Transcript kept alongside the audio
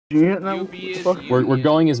Now, UB is Union. We're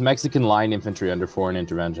going as Mexican line infantry under foreign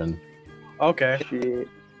intervention. Okay.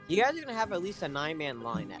 You guys are gonna have at least a 9-man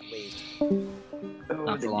line at least.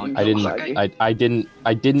 Not for long. I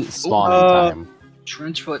didn't spawn in time.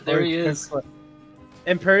 Trenchfoot, there he is.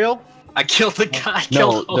 Imperial? I killed the guy.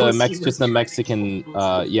 No, just the Mexican,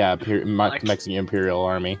 Mexican Imperial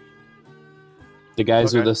Army. The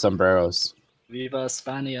guys with the sombreros. Viva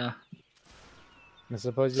España. I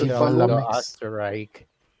suppose you know Österreich.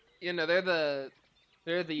 You know, they're the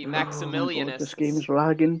Maximilianists. This game's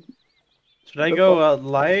lagging. Should I go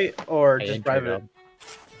light or just private?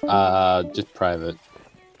 Just private.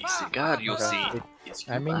 God, you'll see.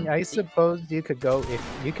 I mean, I suppose you could go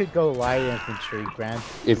light infantry, Grant.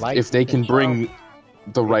 If they can bring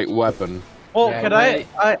the right weapon. Well, Yeah, could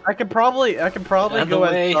I could probably go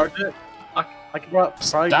as sergeant. I could probably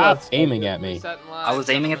Stop aiming at me. I was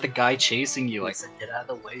aiming at the guy chasing you. I said, get out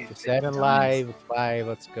of the way. Set and live,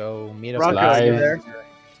 let's go. Meet up Rocco, live. you there?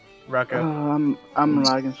 Rocco. I'm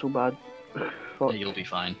lagging so bad. Yeah, you'll be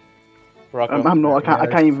fine. Rocco. I'm not. I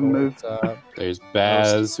can't even move. There's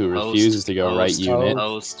Baz who refuses to go right unit.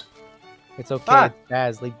 It's okay,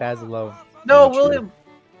 Baz. Leave Baz alone. No, William.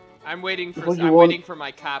 I'm waiting for waiting for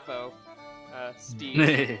my capo,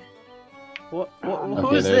 Steve. Who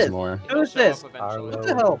Okay, is there's this? more. Who is this? What the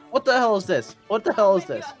hell? What the hell is this? What the hell is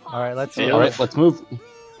this? All right, let's move. Let's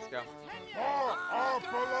go.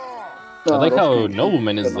 I like how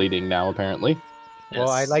Nobleman is leading now, apparently. Well,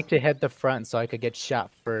 I like to head the front so I could get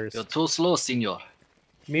shot first. You're too slow, senor.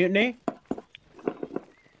 Mutiny?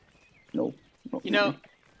 No. You know,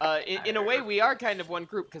 in a way, we are kind of one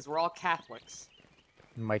group because we're all Catholics.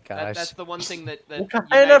 Oh my gosh. That's the one thing that What unites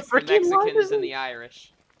kind of the freaking line Mexicans is and it? the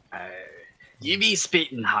Irish. You be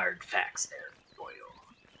spitting hard facts there, boyo.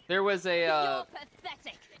 There was a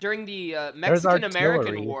during the There's Mexican-American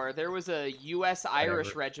artillery. War, there was a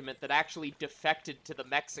U.S.-Irish regiment that actually defected to the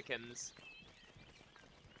Mexicans.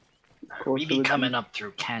 We be coming up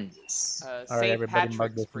through Kansas. All right, St. everybody mug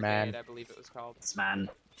Patrick's this Brigade, man. I believe it was called. This man.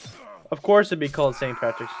 Of course, it'd be called St.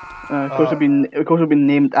 Patrick's. Of course, it'd been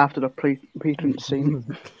named after the patron saint.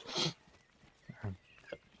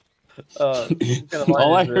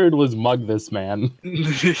 All I heard was mug this man.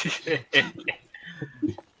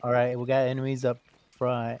 All right, we got enemies up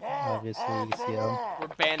front. Obviously, you can see them. We're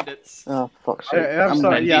bandits. Oh, fuck's sake. I'm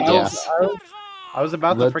sorry. Yeah, Yeah. I was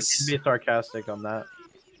about to Let's- freaking be sarcastic on that.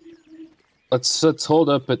 Let's hold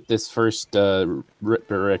up at this first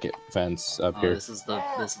ricket fence up here. This is the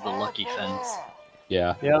lucky fence.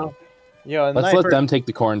 Yeah. Yeah. Let's let them take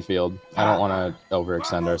the cornfield. I don't want to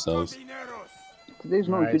overextend ourselves. Today's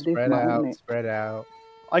not All a right, good day for spread that, out, mate. spread out.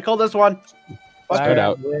 I call this one. Spread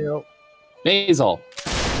out. Will. Basil.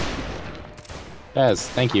 Baz,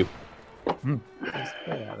 thank you. Spread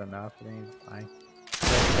out enough. I think it's fine.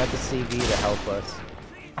 So we got the CV to help us.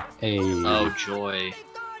 Hey. Oh joy.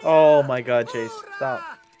 Oh my god, Chase. Stop.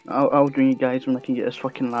 I'll join you guys when I can get this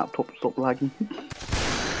fucking laptop to stop lagging.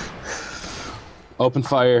 Open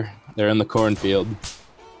fire. They're in the cornfield.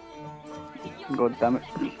 God damn it.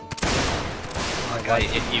 Guy,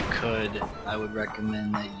 if you could, I would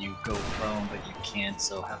recommend that you go prone, but you can't,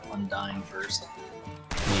 so have fun dying first.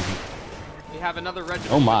 We have another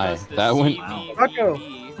regiment. Oh my, with us, the that went-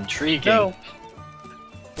 CVVV. Intriguing. No.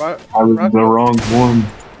 I was the wrong one.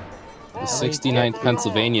 The 69th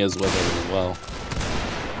Pennsylvania is with it as well.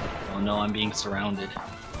 Oh no, I'm being surrounded.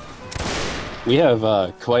 We have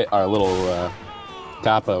quite our little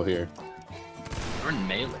capo here. We're in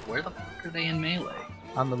melee. Where the fuck are they in melee?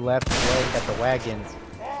 On the left, right, got the wagons.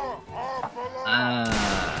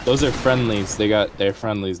 Those are friendlies. They're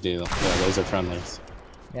friendlies, deal. Yeah, those are friendlies.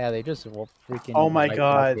 Yeah, they just freaking. Oh my wiped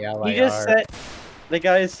out god. the He Ally just R. said. The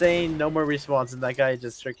guy is saying no more response, and that guy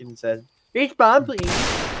just freaking said, "Respawn, please."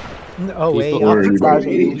 Oh wait,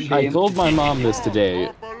 People- I told my mom this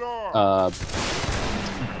today.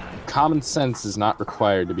 Common sense is not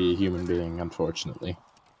required to be a human being, unfortunately.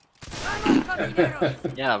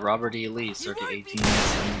 Yeah, Robert E. Lee, circa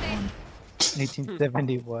 1871.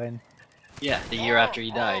 1871. Yeah, the year after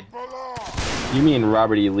he died. You mean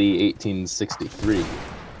Robert E. Lee, 1863?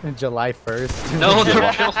 July 1st. No, the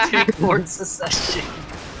Royal Fort Secession.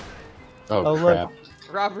 Oh, look. crap.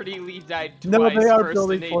 Robert E. Lee died twice. No, they are first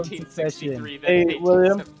building in Fort 1863, then Hey, in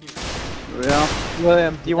William? 1873. Yeah.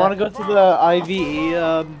 William, do you want to go to the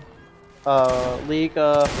IVE league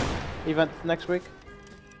event next week?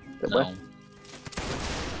 No.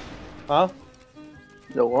 Huh?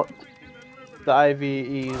 The what? The IVE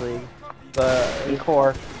league, the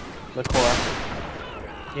core, the core.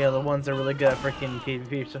 Yeah, the ones that are really good at freaking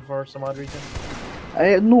PvP for some odd reason.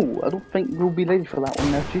 No, I don't think we'll be ready for that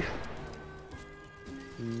one now, Chief.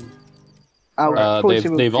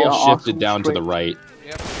 They've all shifted down to the right. right.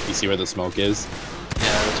 Yep. You see where the smoke is?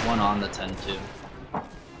 Yeah, there's one on the tent too.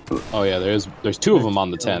 Oh yeah, there's two of them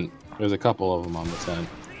on the tent. There's a couple of them on the tent.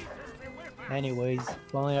 Anyways,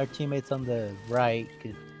 if only our teammates on the right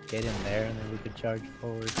could get in there, and then we could charge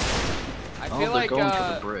forward. I Oh, feel they're like going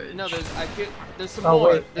for the bridge. no, there's some Oh more.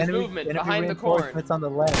 wait, There's movement behind the corn. reinforcements on the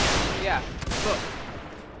left. Yeah.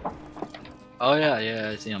 Look. Oh yeah,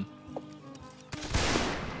 I see him.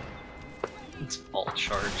 It's all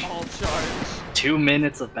charge. All charge. 2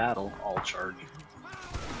 minutes of battle, all charge.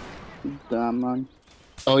 Damn, man.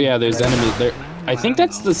 Oh yeah, there's enemies there. I think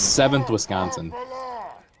that's the 7th Wisconsin.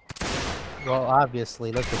 Well,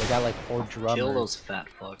 obviously, look, they got like 4 drummers. Kill those fat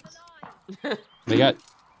fucks. They got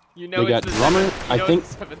You know They it's got the drummer, 7th, I think-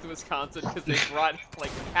 it's the 7th Wisconsin because they brought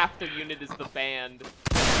like half the unit is the band.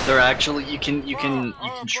 They're actually you can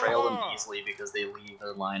trail them easily because they leave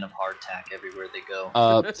a line of hardtack everywhere they go.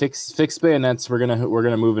 fix bayonets. We're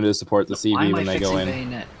gonna move into support the Why CV am I when they go fixing in.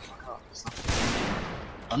 bayonet? Fuck off, it's not fixing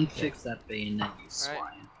bayonet. Unfix that bayonet, you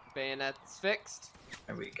swine. Bayonets fixed.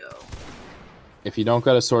 There we go. If you don't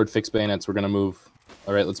got a sword, fix bayonets. We're gonna move.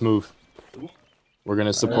 All right, let's move. We're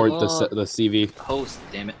gonna support the CV. Host,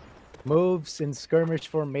 damn it. Moves in skirmish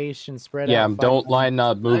formation, spread Yeah, out. don't line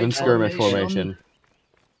up. Move in Like skirmish formation. formation.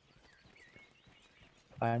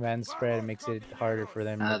 5-man spread makes it harder for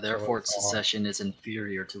them. to Their throw fort the ball. secession is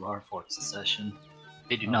inferior to our fort secession.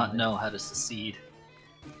 They do not know how to secede.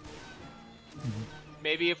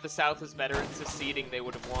 Maybe if the South was better at seceding, they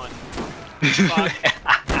would have won.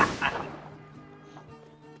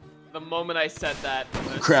 The moment I said that,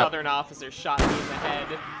 a Crap. Southern officer shot me in the head.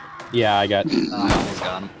 Yeah, I got. I almost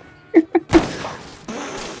got him.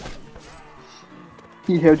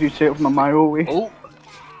 He heard you say it from a mile away. Oh,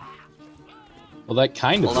 Well, that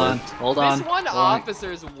kind of hold on, worked. hold on. This one hold on.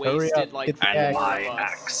 officer's Hurry wasted up, like get the 4 axe. of My us.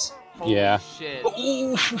 axe. Holy Yeah. shit.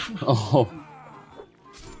 Oh,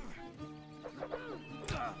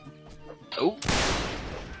 Oh.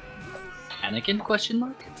 Anakin? Question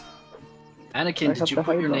mark. Anakin, I did have you to put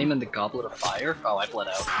hide your them. name in the Goblet of Fire? Oh, I bled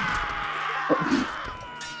out.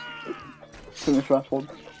 Finish raffled.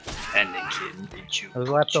 Anakin, did you? Who's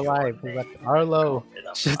left put your alive? Who's name left? Arlo. in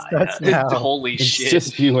the Just fire? us now. Holy it's shit!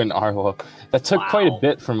 just you and Arlo. That took quite a Wow.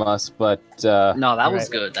 bit from us, but No, that was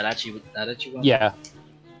Right. good. That actually went. yeah.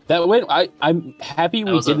 That went. I'm happy That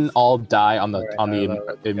we was a- didn't all die on the Alright,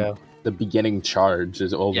 the let's go. the beginning charge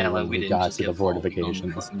is over Yeah, when like we we didn't got just to the get full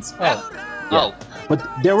fortifications. fucking spell. Yeah. Oh, But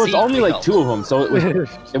there was See, only we like helped. 2 of them, so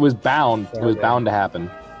it was bound. It was Yeah. bound to happen.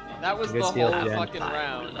 That was Good the deal, whole Jen. fucking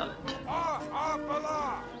round.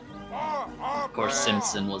 Of course,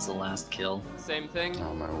 Simpson was the last kill. Same thing.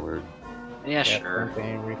 Oh my word! Yeah, sure.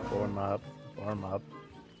 Campaign, reform up. Form up.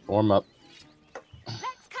 Form up.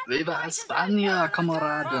 Viva España,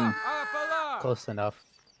 camaraden! Close enough.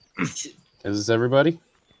 Is this everybody?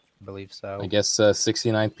 I believe so. I guess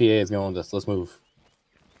 69th PA is going with us. Let's move.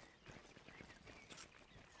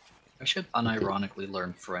 I should unironically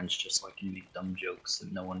learn French just so I can make dumb jokes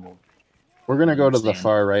and no one will. We're gonna go to the Understand.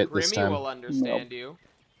 far right this Grimmy time. will understand you.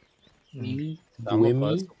 Some of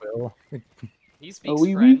us Gwimmy? will. He speaks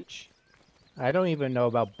oui, oui. French. I don't even know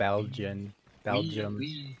about Belgium. Belgium.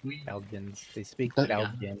 Oui. Belgians. They speak Yeah.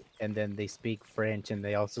 Belgian, and then they speak French, and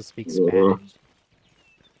they also speak Spanish.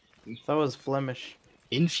 That was Flemish.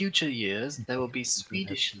 In future years, there will be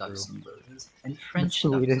Swedish true. Luxembourgers and French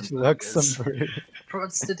Swedish Luxembourgers. Luxembourg.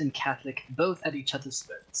 Protestant and Catholic, both at each other's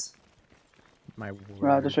throats. My Right,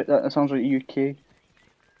 word. that's right. That sounds like UK.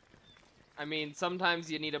 I mean,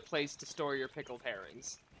 sometimes you need a place to store your pickled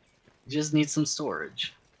herrings. You just need some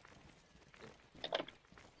storage.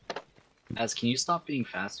 As, can you stop being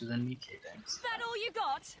faster than me, K-Banks? That all you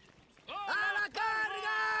got?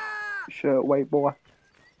 Shirt, white boy.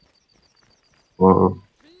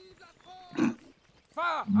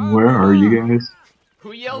 Where are you guys?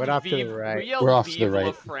 Who yelled We're off to the Vive? right. Who yelled We're off to the Vive la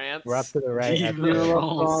right. France? We're up to the right. at Vive the,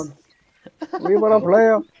 la France. We want to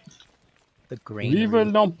play. the green. Vive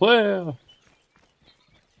l'Empire!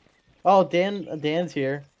 Oh, Dan's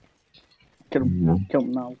here. Kill him. Kill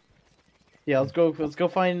him now. Yeah, let's go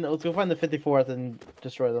find the 54th and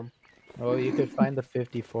destroy them. Oh, you could find the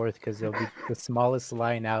 54th because they'll be the smallest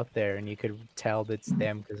line out there, and you could tell that's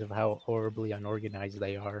them because of how horribly unorganized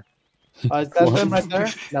they are. Is that them right there?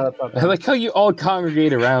 No, that's not I them. like how you all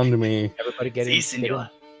congregate around me. Everybody get in. Si, get senor.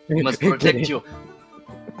 in. We must Get protect in. you.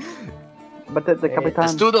 But the Capitan.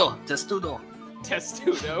 Testudo! Testudo!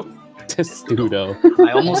 Testudo. Testudo.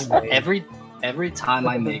 I almost, Anyway. every time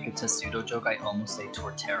I make a Testudo joke, I almost say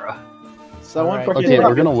Torterra. Someone Alright. fucking Okay,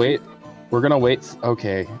 we're gonna wait. We're gonna wait.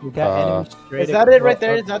 Okay. We got enemies straight Is that it right across-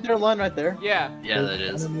 there? Is that their line right there? Yeah. Yeah, that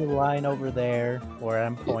There's is. an enemy line over there where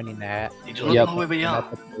I'm pointing at. Did you look Yep. all the way And up?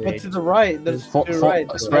 that's a But bridge. to the right. There's Fo- to the fo-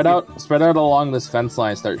 right. spread out along this fence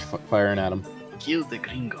line. Start firing at them. Kill the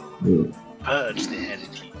gringo. Purge the heretic.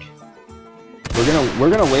 We're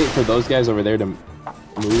gonna wait for those guys over there to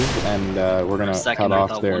move, and we're For gonna a second, cut I off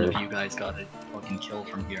thought their. one of you guys got a fucking kill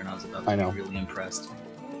from here, and I was about I to know. be really impressed.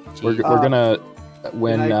 We're Uh, gonna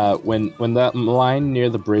when and when that line near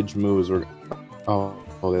the bridge moves. We're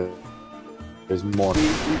there's more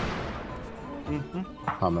Mhm.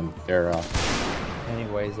 coming. They're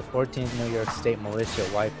Anyways, the 14th New York State Militia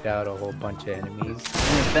wiped out a whole bunch of enemies.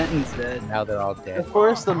 And Benton's dead. Now they're all dead. Of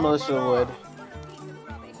course, the militia would.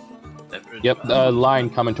 yep. The line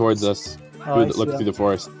coming towards us. Oh, I Look see through the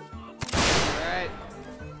forest. Alright.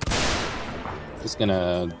 Just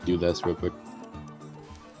gonna do this real quick.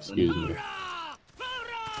 Excuse me.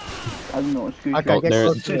 I don't know. Excuse Okay, Oh, get there-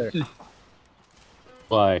 close to her.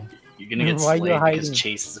 Why? You're gonna get Why you slayed because hiding?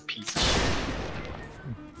 Chase is a piece of shit.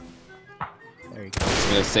 There you go. I'm just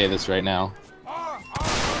gonna say this right now.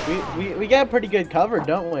 We got pretty good cover,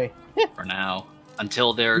 don't we? For now.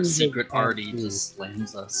 Until their Who's the secret arty FD? just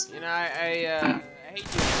slams us. You know, I hate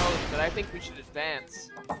to oppose, but I think we should advance.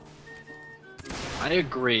 I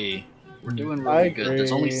agree. We're doing I really good.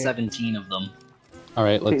 There's only agree. 17 of them. All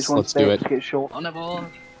right, let's do it. Get shot. On the board.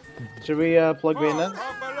 Should we plug bayonets?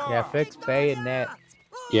 Yeah, fix bayonet.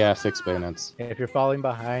 Yeah, 6 bayonets. If you're falling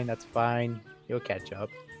behind, that's fine. You'll catch up.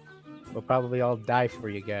 We'll probably all die for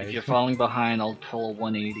you guys. If you're falling behind, I'll pull a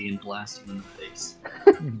 180 and blast you in the face.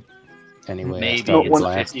 Anyway, Maybe I start it's a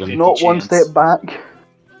blasting. 50-50. Not one chance. step back.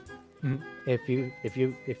 If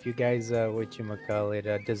you guys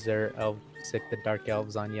desert, I'll sick the dark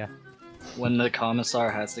elves on you. When the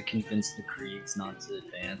commissar has to convince the Kriegs not to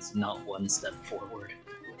advance, not one step forward.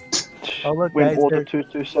 Oh look, When guys, order they're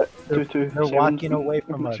 227 walking away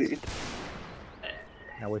from us. defeated.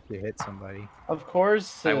 I wish you hit somebody. Of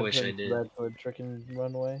course. I wish I did. Redwood freaking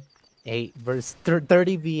runway. 8 versus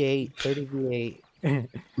 30 v8. 30 v8.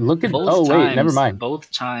 Look at. Both Oh wait, never times- mind.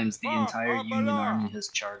 Both times, the entire Union army has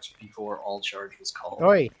charged before all charge was called.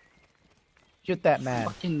 Oi! Shoot that man.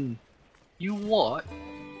 Fucking, you what?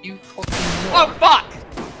 You fucking Oh, what?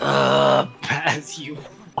 fuck! Baz, you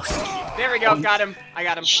There we go, got him. I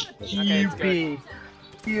got him. Okay, it's good.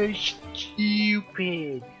 You're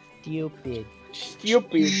stupid. Stupid.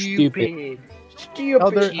 Stupid. Stupid. Stupid. Oh,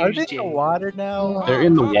 are they in the water now? They're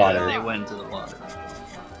in the Yeah, water. they went to the water.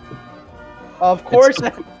 Of course.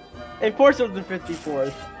 Of course it was the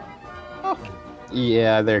 54th.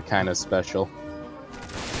 Yeah, they're kind of special.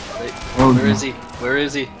 Where is he? Where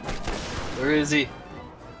is he? Where is he?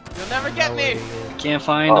 You'll never get me. I can't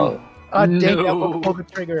find him. Oh, dang it, I'm No. gonna pull the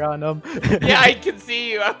trigger on them. Yeah, I can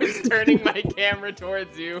see you. I was turning my camera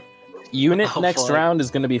towards you. Unit Oh, next fuck. round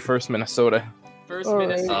is gonna be first Minnesota. First Alright.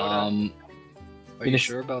 Minnesota. Are you Minis-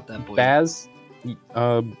 sure about that, boy? Baz. Yep.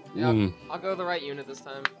 mm, I'll go the right unit this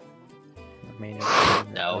time. I mean,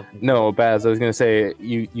 No. no, Baz. I was gonna say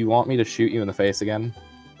you want me to shoot you in the face again?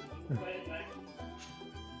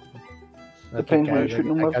 Depends where guys, you shoot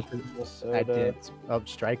them I with. got the, I Minnesota. did. Oh,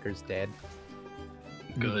 Striker's dead.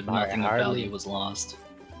 Good, Alright, nothing of hardly- value was lost.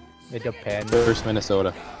 It depends. First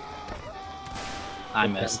Minnesota. I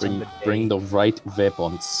Depends missed. on Bring the bring day. the right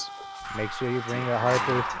weapons. Make sure you bring a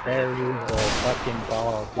Harper's Ferry or a fucking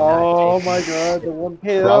ball. Do not Oh take- my god, the one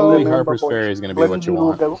hit. Probably remember, Harper's boys. Ferry is gonna be what you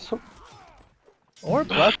want. Or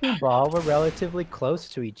Bucking Ball. We're relatively close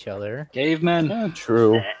to each other. Cavemen. Yeah,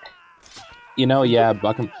 true. You know, yeah,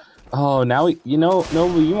 Buckham. Oh, now you know,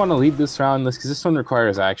 Noble, you want to lead this round, because this one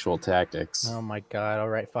requires actual tactics. Oh my god. All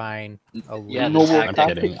right, fine. I'll Yeah, leave. the Noble tactic. I'm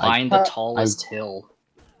kidding. Find the tallest hill.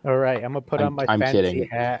 All right, I'm gonna put on my I'm fancy kidding.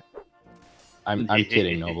 hat. I'm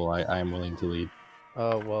kidding, Noble. I am willing to lead.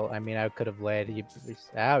 Oh well, I mean, I could have led. You,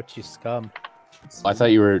 ouch, you scum. I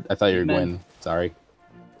thought you were Amen. Gwen. Sorry.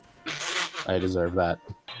 I deserve that.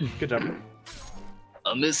 Good job.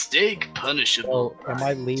 A mistake punishable. Oh, am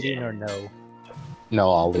I leading or no?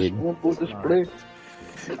 No, I'll lead. Display.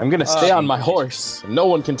 I'm gonna stay on my horse. No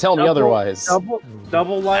one can tell me Double- otherwise.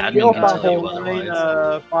 Double line. Admin Double can tell you line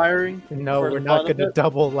otherwise. firing. No, For we're the not fun of gonna it?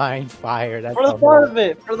 double line fire. That's For the fun of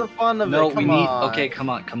it. For the fun of No, it. we Come need. on. Okay, come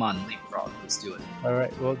on. Leapfrog. Let's do it. All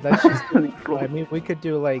right. Well, that's just. I mean, we could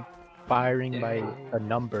do like firing by the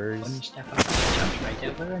numbers. One step up, it jumps right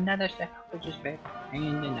over. Another step up, which is back.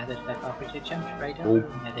 And another step up, which it jumps right over.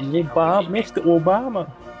 Another step up, which is back.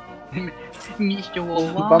 Obama. Mr.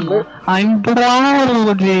 Obama, I'm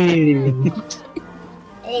proud.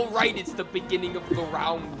 All right, it's the beginning of the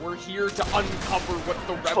round. We're here to uncover what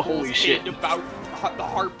the rebels Holy shit. did about the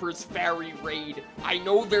Harper's Ferry raid. I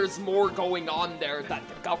know there's more going on there that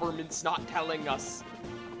the government's not telling us.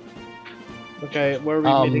 Okay, where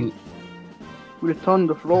are we meeting? Return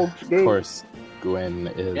the frogs Of gate. course, Gwen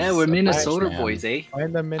is. Yeah, we're a Minnesota man. boys, eh?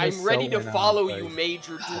 Find the Minnesota. I'm ready to now, follow guys. you,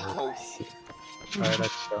 Major Dukos. Alright,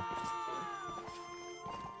 let's go.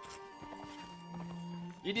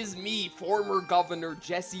 It is me, former Governor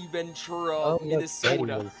Jesse Ventura Oh, of look, Betty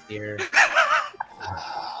Minnesota. was here.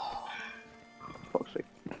 Fuck's sake.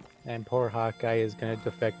 And poor Hawkeye is gonna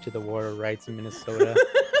defect to the war of rights in Minnesota.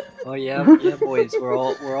 Oh yeah, yeah, boys. We're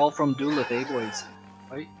all from Duluth, eh, boys?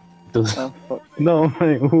 Right? Oh, fuck. No,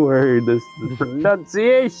 my word, this is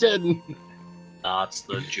pronunciation. That's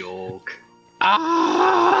the joke. Oh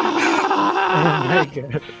Ah! my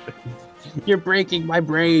god. You're breaking my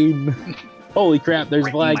brain. Holy crap, there's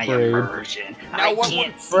Flag My Parade. immersion. Now I what-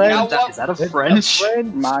 can't see French- that. Is that a It's French?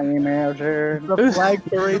 My immersion. The flag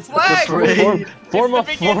parade. Flag! Parade. Form a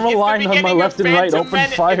line on my left and right, open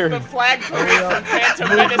fire. It's the flag parade from Phantom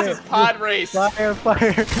Menace's pod race. Fire,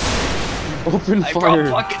 fire. Open I fire.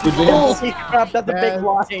 brought fucking Advance. Holy crap, that's a big Yes.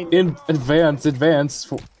 line. Advance.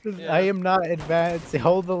 Yeah. I am not advanced.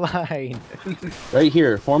 Hold the line. Right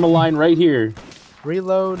here. Form a line right here.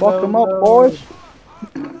 Reload. Fuck load, them up, load. boys.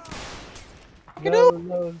 Load,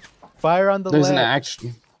 load. Fire on the There's an left.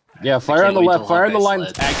 action. Yeah, fire can't on the wait left. till Fire on the Hawkeye's line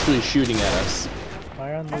led. that's actually shooting at us.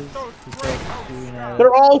 Fire on those people shooting at us.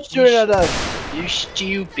 They're all shooting at us. You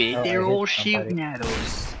stupid. Oh, They're I all hit somebody. shooting at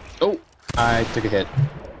us. Oh, I took a hit.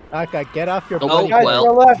 Hawkeye, get off your Oh, buddy. Guys, well. to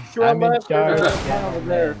your left, to your I'm in left. charge. There's a Yeah, man over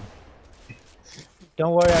there.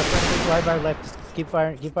 Don't worry, our friends are right by our left. Just keep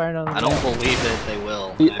firing on the I don't left. believe it. They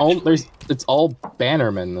will. It's all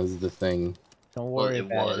bannermen is the thing. Don't Well, worry it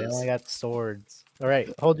about it. They was. only got swords. All right,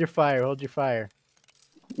 hold your fire. Hold your fire.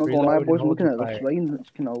 Not gonna lie, Reload boys. and Looking hold at your the shrine, it's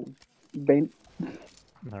kind of bent.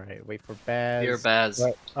 All right, wait for Baz. Here, Baz.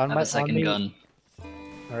 Right, on Have my a second on me. gun.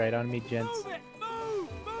 All right, on me, gents.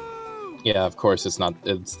 Yeah, of course it's not.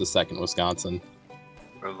 It's the second Wisconsin.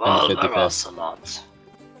 Revolver 55th. Ocelot.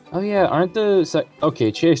 Oh yeah, aren't the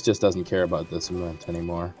okay? Chase just doesn't care about this event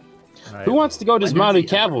anymore. All right. Who wants to go does dismounted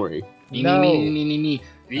he ever- cavalry? No.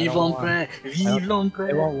 Vive don't want- l'Empire! I Vive don't- They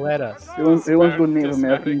l'Empire! won't let us. Everyone's going Native Just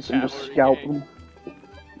Americans and just cavalry scalp gang. them.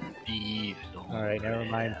 Vive l'Empire! All right, never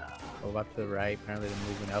mind. Go up to the right. Apparently they're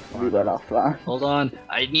moving up. Do on that us. after that. Hold on,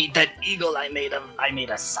 I need that eagle. I made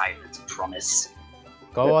a silent promise.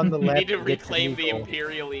 Go on the We left. need to and get reclaim the eagle.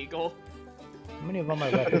 Imperial Eagle. How many of them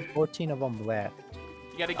are left? There's 14 of them left.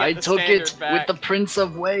 You gotta get I the took standard it back. with the Prince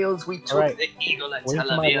of Wales. We took Alright. the eagle at Wing to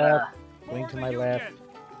Tel my Aviv. left. Wing to my left.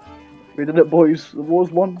 We did it, boys. The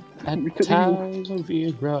war's won. At We took the eagle.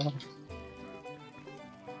 Talavera.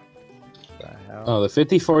 The hell? Oh, the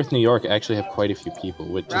 54th New York actually have quite a few people,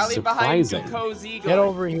 which Rally is behind surprising. Duco's Eagle. Get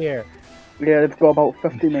over here. Yeah, they've got about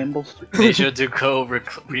 50 members. Major Ducot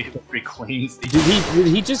reclaims the. Did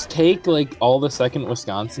he just take like all the second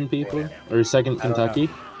Wisconsin people or second I don't know. Kentucky?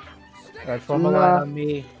 All right, form a Nah. line on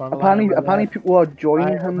me. Form a line Apparently, on my apparently left. people are joining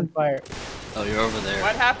Fire, open him. fire. Oh, you're over there.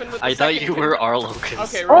 What happened with the I thought second you were Arlo.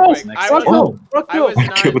 'cause Okay, Oh, real quick. I was, Oh, I was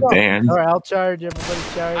kill not, Dan. All right, I'll charge. Everybody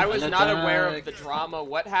charge. I was An not aware of attack. the drama.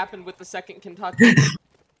 What happened with the second Kentucky?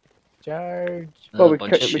 Charge. Oh, we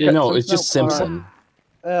bunch kicked- of we shit. kicked- No, it's just Simpson.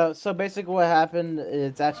 Simpson. So basically, what happened?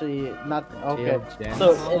 It's actually not okay. Kill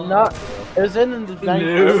So gents. it not it was in the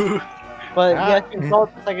 91st, No. but Ah. yeah, you call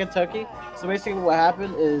it the second Kentucky. So basically, what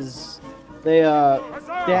happened is they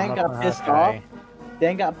Dan I'm got up pissed on off. Hawkeye.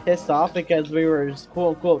 Dan got pissed off because we were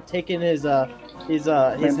quote unquote taking his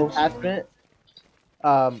Members. attachment,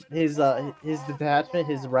 his detachment,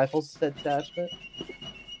 his rifles detachment.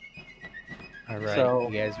 All right, So-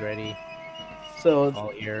 you guys ready? So All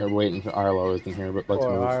They're here. waiting for Arlo isn't here, but let's For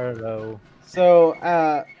move. Arlo. So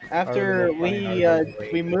after Arlo, we Arlo,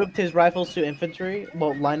 we moved his rifles to infantry,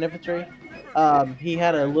 well line infantry, he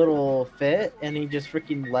had a little fit and he just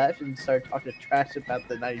freaking left and started talking trash about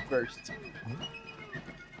the 91st.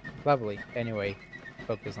 Lovely. Anyway,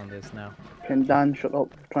 focus on this now. Can Dan shut up?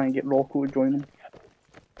 Try and get Rocco to join him.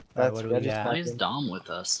 That's what do that we just got? Why is Dom with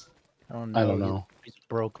us? I don't know. I don't know. He's a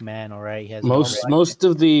broke man, all right. He has Most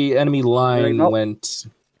of the enemy line Nope. went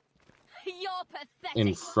You're pathetic.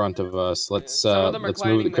 in front of us. Let's Some of them are let's move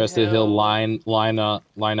the climbing the crest of the hill. hill.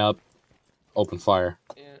 Line up. Open fire.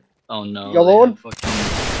 Yeah. Oh no. Go they on. have fucking-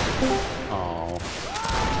 Oh,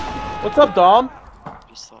 What's up, Dom?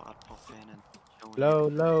 Just thought I'd pop in and show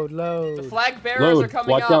Load, load, The load. flag bearers are load.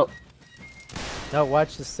 coming Watch up. out. No,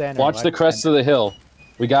 watch the center. Watch the crest of the hill.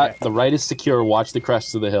 We got Okay. the right is secure. Watch the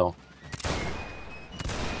crest of the hill.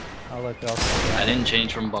 I'll look else. I didn't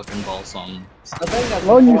change from buck and ball, so I'm... I think that's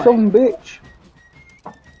Run, the you point. son of a bitch.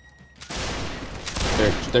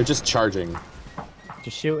 They're just charging.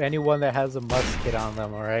 Just shoot anyone that has a musket on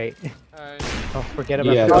them, alright? Alright. Don't forget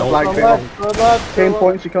about Yeah, the don't- Flag Go bearer. left, go left, 10 go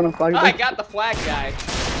points, you can't flag Oh, I them. got the flag guy.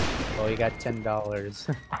 Oh, you got $10. left.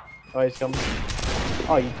 Oh, he's coming.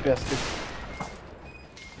 Oh, you bastard.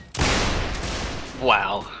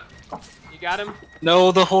 Wow. You got him?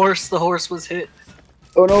 No, the horse was hit.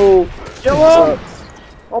 Oh no. Kill him!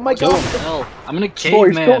 Oh my Kill god! him. Hell, I'm in a Boys,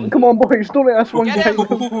 don't, caveman. come on boys, don't let us one Get get him!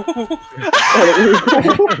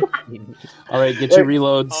 All right, get your Wait.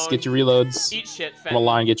 reloads. Oh, Get your reloads. Eat shit, Come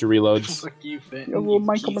along, get your reloads. Fuck you, Fenton, Yeah, well, you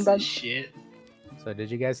mine piece coming of down. shit. So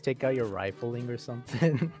did you guys take out your rifling or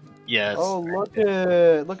something? Yes. Oh, look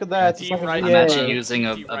at that. It's Team like a right I'm VA. actually using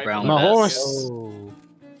a brown My vest. horse. Oh,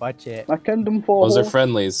 watch it. My kingdom for Those are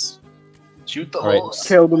friendlies. Shoot the Alright. horse.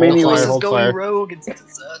 Kill them The Hold horse fire, is hold going fire. rogue. It's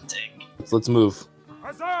deserting. So let's move.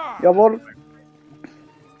 Jawohl. Move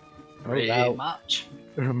Pretty out. much.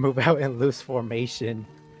 Move out in loose formation.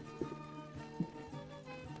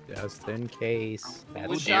 Just in case. Good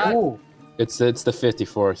That's shot. Ooh. It's the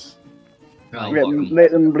 54th. Oh,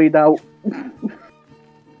 Let them bleed out.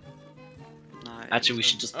 Actually, we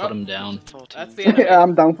should just put him down. That's the enemy. Yeah,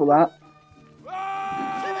 I'm down for that.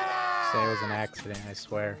 Say it was an accident, I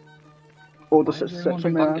swear. Oh, the Why six is six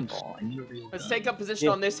everyone on fucking there. ball? I need a real Let's gun. take up position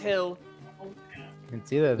on this hill.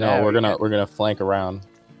 It's either that. No, or we're gonna flank around.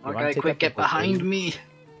 You wanna Okay, take quick, up get the behind balloon? me.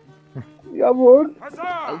 Jawohl.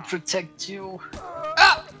 I'll protect you.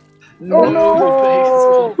 No,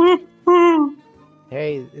 no.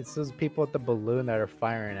 Hey, it's those people at the balloon that are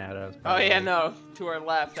firing at us. by Oh the yeah, way. no. To our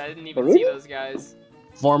left. I didn't even Really? see those guys.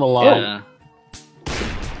 Form a line. Yeah.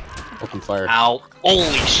 Open fire. Ow. Holy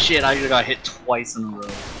shit, I got hit twice in a row.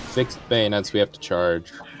 Fixed bayonets. We have to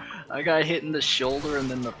charge. I got hit in the shoulder and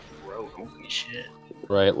then the throat. Holy shit.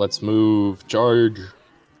 Right. Let's move. Charge.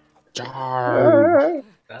 Charge.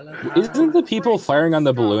 Isn't the people firing on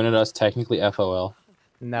the balloon at us technically FOL?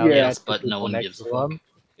 No, Yeah. they Yes, got two but no people one next gives a to fuck. them.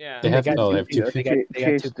 Yeah. They have got no. two They have two. people- people. they got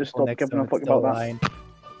Chase, two just people stop next giving to a them, fuck it's still about that. line.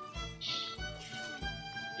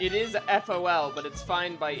 It is FOL, but it's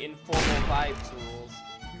fine by informal vibes rules.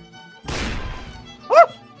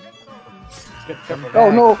 Come Oh,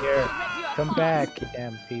 back no. here. Come back,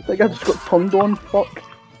 damn people. That guy just got turned on. Fuck.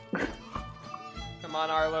 Come on,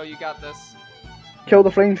 Arlo, you got this. Kill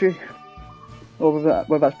the Frenchie. Oh,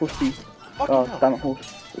 where that's supposed to be. Fucking Oh, hell. damn it,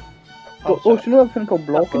 horse. Oh, Oh, shut so you know that thing called up,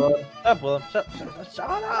 blocking? Willem. Shut up, Willem. Shut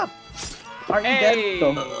up! Aren't you Hey!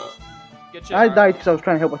 dead? Good shit, I Arlo. died because I was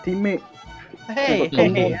trying to help a teammate. Hey, Come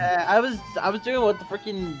on. hey, I was doing what the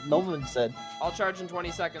freaking Nolan said. I'll charge in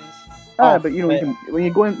 20 seconds. Ah, Oh, but you know, wait. when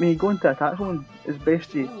you go into attack zone, it's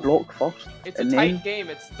best to block first. It's a and tight then, game.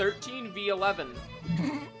 It's 13 v 11.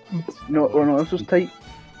 no, or no, this was tight.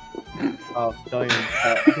 Oh, don't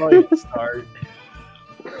even start.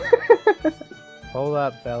 Hold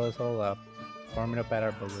up, fellas, hold up. Forming up at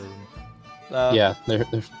our balloon. Yeah. They're.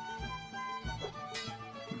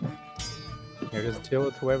 Here, just deal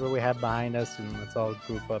with whoever we have behind us, and let's all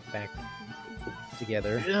group up back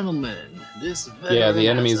together. Gentlemen, this Yeah, the veteran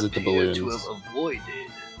enemy's has at the appeared to balloons. have avoided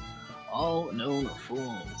all known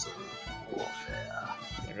forms of warfare.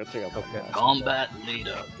 Okay. Combat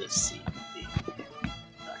leader this evening.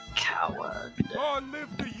 A coward. Oh,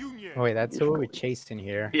 wait, that's who we're chasing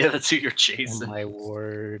here. Yeah, that's who you're Oh chasing. my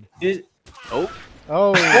word. Oh.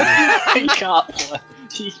 Oh, He got one.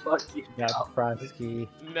 He fucking got got Prosky.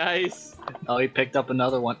 Nice. Oh, he picked up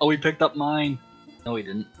another one. Oh, he picked up mine. No, he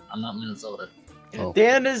didn't. I'm not Minnesota. Oh.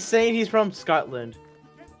 Dan is saying he's from Scotland.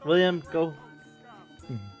 William, go.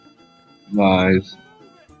 Lies.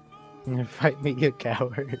 Fight me, you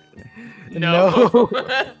coward. No.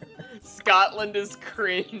 Scotland is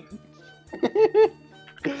cringe.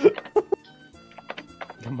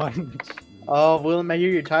 Come on. Oh, William, I hear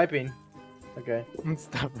you typing. Okay.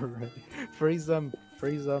 Stop already. Freeze them.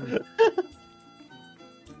 Freeze them.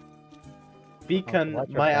 Beacon, watch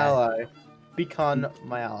your my back. ally. Beacon,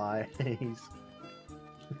 my ally.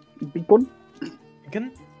 Big gun.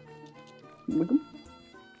 Beacon? Big gun.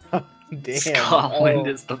 Damn. Scotland Oh.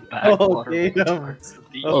 is the backwater damn. towards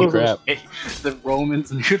the Oh, crap. The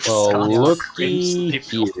Romans knew the Oh, Scots were looky cringe. They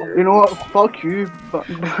built here. You know what? Fuck you. But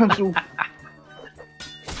so,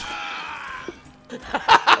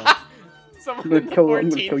 Someone gonna in the kill- I'm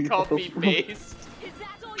gonna kill 14th you called for me this. based. Is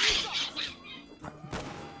that all you got?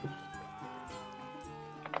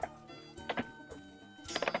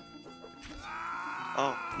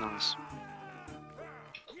 Oh, nice.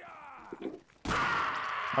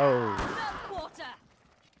 Oh. Third quarter.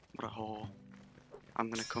 What a hole. I'm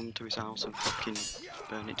gonna come to his house and fucking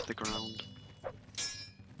burn it to the ground.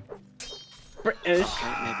 British.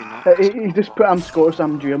 Okay, maybe not. He just put I'm Scottish,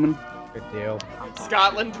 I'm German. Good deal.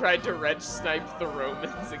 Scotland tried to red snipe the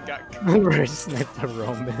Romans and got We're sniped the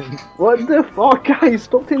Roman. What the fuck, guys?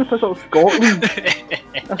 Stop taking the piss out of Scotland.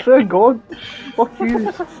 I swear to God. Fuck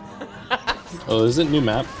you. Oh, is it new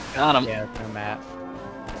map? Got him. Yeah, no map.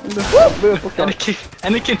 Where the fuck are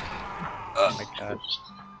Anakin. Oh my god.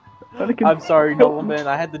 Anakin? I'm sorry, nobleman.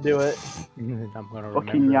 I had to do it. I'm gonna Fucking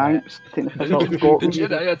remember that. Yanks taking the piss out of Scotland.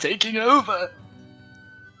 Jedi are taking over.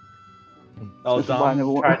 Oh, This is why I never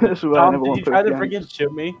Dom. want- tried to- this is why I Dom, never did want you to try to play freaking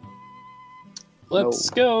shoot me? Let's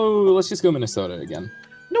go. Let's just go Minnesota again.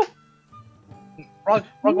 Wrong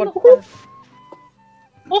one.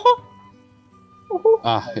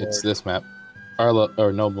 Ah, it's this map.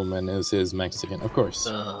 Our nobleman is his Mexican, of course.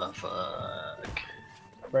 Fuck.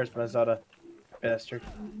 Where's Minnesota? Bastard.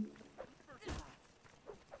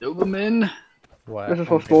 Nobleman, What? This is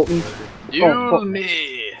for Scotland. you Oh, fuck.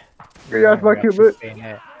 me. Get your ass back here, bit.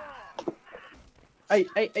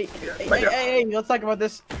 Hey, let's talk about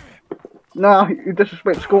this. Nah, you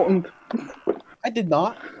disrespect Scotland. I did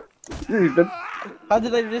not. Yeah, you did. How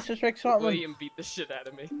did I disrespect Scotland? William beat the shit out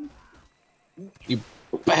of me.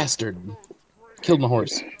 Bastard. Killed my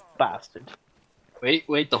horse. Bastard.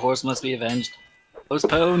 Wait, the horse must be avenged.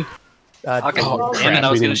 Postpone. Okay, Oh, damn it, crap, I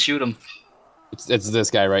was we gonna didn't- shoot him. It's this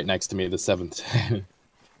guy right next to me, the 7th.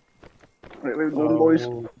 Right, we're going, boys.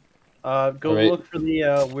 Go Alright. look for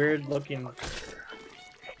the weird looking,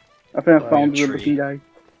 I think I found the tree. looking guy.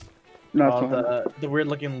 No, it's not him. the weird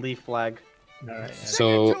looking leaf flag. Alright.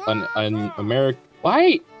 So, an American...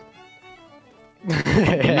 Why? I'm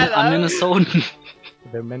Minnesotan.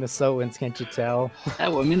 They're Minnesotans, can't you tell? Yeah,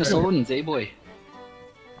 we're Minnesotans, eh, boy?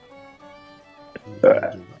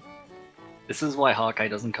 This is why Hawkeye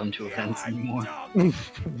doesn't come to events anymore.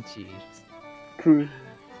 Jeez. True.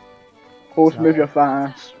 Horse move your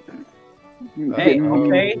fast. Hey,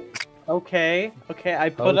 okay. I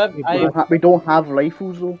put up. We don't have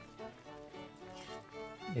rifles though.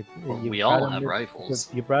 We all have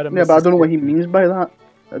rifles. You brought him. Yeah, but I don't know what he means by that.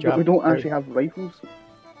 Drop We don't right. actually have rifles.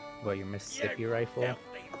 What, your Mississippi rifle?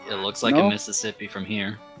 It looks like No. a Mississippi from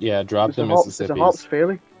here. Yeah, drop It's the a Hobbs Mississippi's.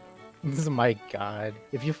 Fairley. My god.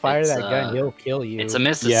 If you fire It's, that gun, he'll kill you. It's a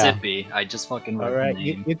Mississippi. I just fucking wrote Alright, the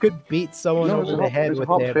you, name. you could beat someone No, over it's a the Hobbs- head it's a with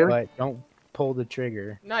Hobbs it, Fairley. but don't pull the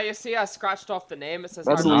trigger. No, you see, I scratched off the name. It says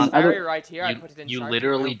That's Harper's fine. I don't- Ferry right here. I You, put it in. you Sharpie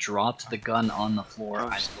literally now. dropped the gun on the floor. Oh,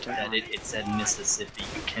 I looked at it. It said Mississippi.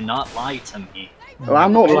 You cannot lie to me. Well,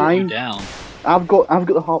 I'm not Shoot you lying. down. I've got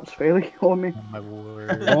the Hobbs Fairley on me. Oh my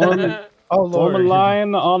word. Form, Oh form a lord.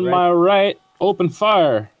 line on Right. my right. Open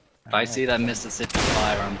fire. If I see that Mississippi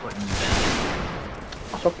fire, I'm putting you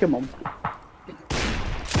down. Suck your mum.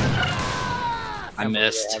 I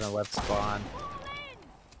missed. On the left spawn.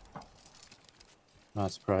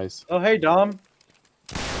 Not surprised. Oh, hey, Dom.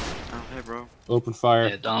 Oh, hey, bro. Open fire.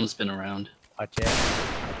 Yeah, Dom's been around. Watch it.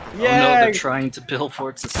 Oh no, Yeah, they're trying to build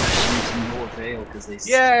Fort Secession to no avail because they.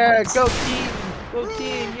 yeah, suck. go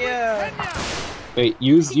team, yeah. Wait,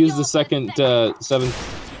 use the second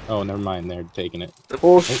 7th. Oh, never mind. They're taking it.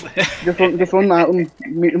 Horse, just run at them,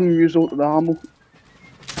 make them use all the ammo.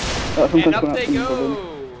 That's And something up they happen for them.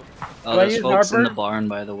 go. Oh, Do I there's use folks in Harper? the barn,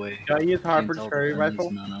 by the way. Can I use Can't Harper's tell Ferry the gun is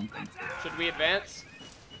rifle? not open. Should we advance?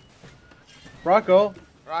 Rocco,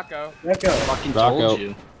 Rocco. Fucking Rocco. told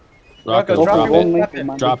you. Rocco, Rocco, drop drop it. your One weapon. link,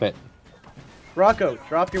 man. Drop it. Rocco,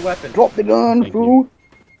 drop your weapon. Drop the gun, Thank you. fool!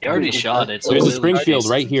 He already shot it. So There's a it's really Springfield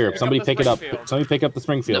easy. right here. Pick Somebody up the pick it up. Springfield. Somebody pick up the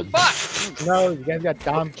Springfield. Fuck! No, you guys got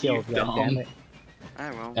Dom killed. you, God Dom. damn it. Hey,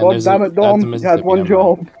 well. And God there's damn a- it, Dom! that's a You had Mississippi, one never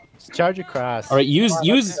mind. job. Just charge across. All right, use.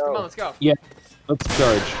 Come on, let's go. Let's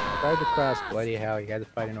charge. Charge across. Bloody hell, you guys are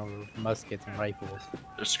fighting over muskets and rifles.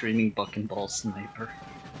 They're screaming buck and ball sniper.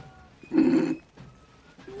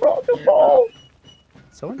 Drop the ball!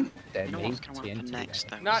 Someone dead You know made what's gonna happen TNT. next,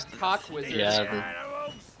 though? Not is that cock wizards.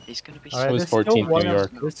 Yeah, He's gonna be Alright, It was there's still 14th one New of-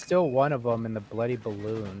 York. There's still one of them in the bloody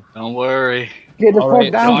balloon. don't worry. Get the All fuck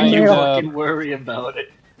right, down fine, here! Fucking worry about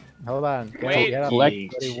it. Hold on. Get, Wait. get up. Collect-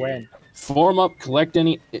 Bloody win. Form up. Collect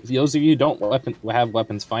any. If those of you who don't have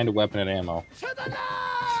weapons, find a weapon and ammo.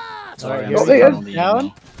 Sorry, I'm Oh, sitting yeah. on the Down?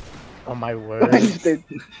 ammo. Oh my I word. just did.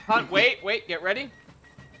 Hunt, wait, get ready.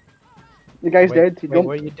 The guy's Wait, dead. He wait, jumped.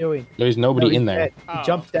 what are you doing? There's nobody No, he's in there. dead. Oh. He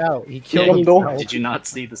jumped out. He Yeah, killed Jumped off. himself. Did you not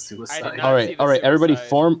see the I suicide? did not. All see right, the all right. Everybody,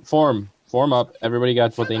 suicide. form up. Everybody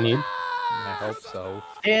got what they need. I hope so.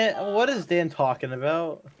 Dan, what is Dan talking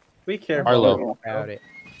about? We care about Arlo. it. About it.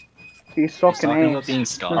 He's sucking Talking about ass. being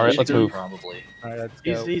Scottish. Alright, let's move. Probably. Alright, let's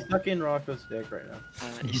go. He's sucking Rocco's dick right now.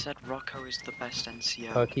 He said Rocco is the best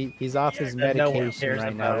NCO. Look, he's off his Yeah, no one medication cares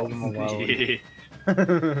right now. about Leave him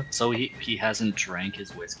alone. So he hasn't drank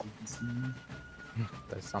his whiskey this morning?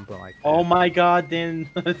 Or something like that. Oh my god, then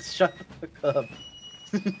shut the fuck up.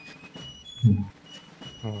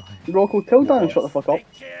 Oh, Rocco, tell Dan shut the fuck up.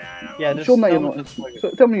 Yeah, just Show him that you're tell him not. to fuck it.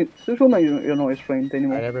 So, tell me, show him that you're not his friend Alright,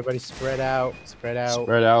 anymore. everybody spread out. Spread out.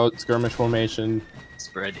 Spread out, skirmish formation.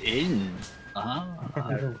 Spread in.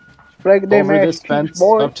 Break them Over ass this cheeks, fence,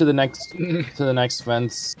 boy. up to the next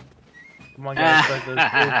fence. Come on, guys, spread those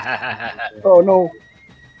cheeks. Oh no.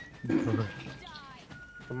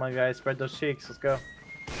 Come on, guys, spread those cheeks. Let's go.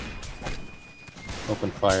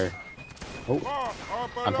 Open fire. Oh,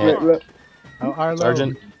 I'm Right, hit. right. Oh,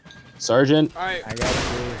 Arlo. Sergeant. Alright, I got you.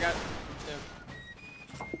 I got.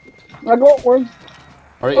 I got one.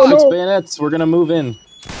 All right, Oh, six no. bayonets. We're gonna move in.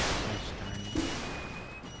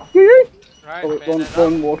 Yee. Alright, Oh wait, bayonet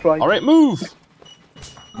one up. more try. All right, move.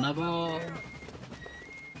 Never.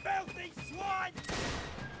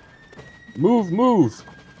 Move.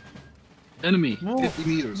 Enemy. 50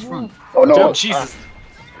 meters front. Oh no. Watch Jesus.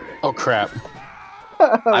 Oh crap.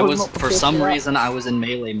 I was, not for prepared some that. reason, I was in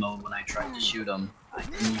melee mode when I tried to shoot him. I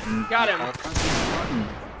didn't even Got him. press the button.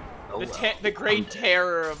 Oh, The, well. the great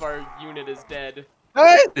terror of our unit is dead.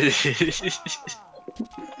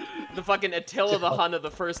 The fucking Attila the Hun of the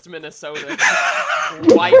 1st Minnesota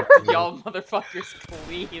wiped y'all motherfuckers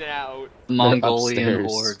clean out. Mongolian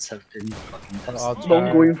upstairs. hordes have been fucking I'll destroyed.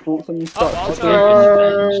 Long going floats and Oh, stuff.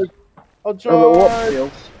 I'll Oh, I'll the charge!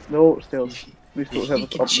 upstairs. The upstairs. We still You have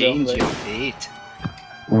can up change there. your fate.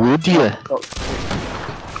 Would you?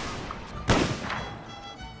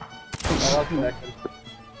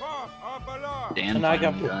 Dan And I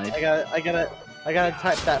finally died. gotta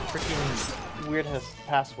type that freaking weird ass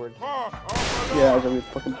password. Yeah, it's a weird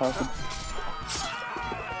fucking password.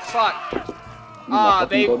 Fuck. Ah,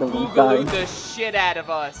 they fucking god, boogalooed dying. the shit out of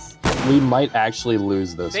us. We might actually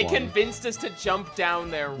lose this They one. convinced us to jump down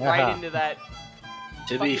there Yeah. right into that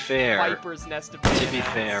To be fucking fair, viper's nest of to be bayonets.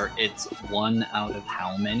 fair, it's one out of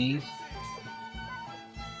how many?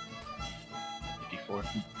 54th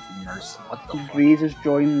Mercy. What the fuck? Breeze is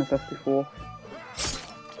joining the 54th.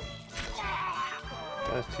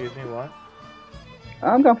 Excuse me, what?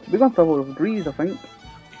 We're gonna have to have a Breeze, I think.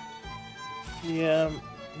 Yeah,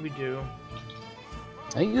 we do.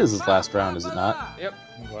 I think this is last round, is it not?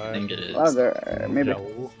 I think it is. Maybe.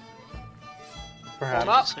 No. Perhaps. Come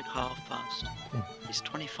up. It's like half past. He's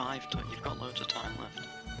 25, you've got loads of time left.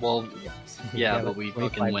 Well, yeah, but we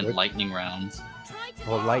 25 fucking went wood. lightning rounds.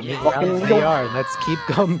 Well, lightning Fucking rounds they go. are. Let's keep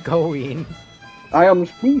them going. I am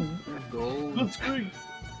speed. Go.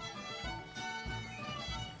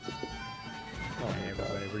 Hey,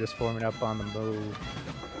 everybody, we're just forming up on the move.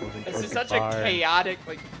 Moving This towards is the such a bar. chaotic,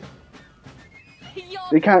 like,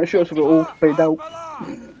 They can't shoot us, so we're all spread out.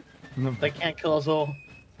 They can't kill us all.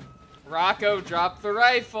 Rocco, drop the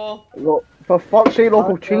rifle. Look, for fuck's sake,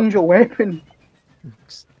 Rocco, change your weapon.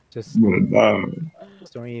 Just I'm gonna die.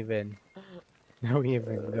 don't even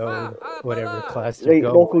go whatever class to Right,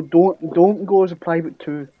 go. Rocco, don't go as a private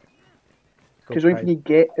 2. Go Because the only pri- thing you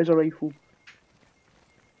get is a rifle.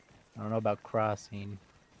 I don't know about crossing.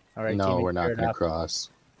 All right, No, team, we're not turn gonna up. cross.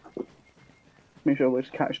 Make sure we're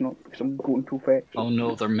just catching up because I'm going too fast. Oh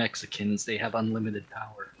no, they're Mexicans. They have unlimited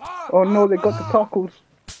power. Oh no, they got the tacos.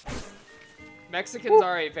 Mexicans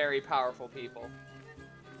are a very powerful people.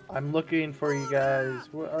 I'm looking for you guys.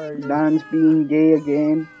 Where are you? Dan's being gay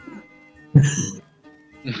again.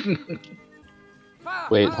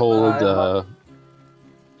 Wait, hold. Okay,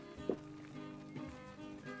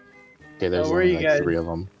 there's where are only you like guys? 3 of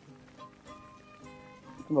them.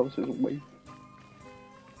 That was his way.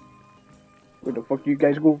 Where the fuck do you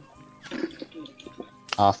guys go?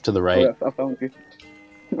 Off to the Oh, right. yeah, I found you.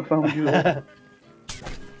 I found you.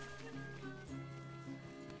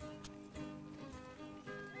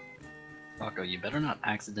 Rocco, you better not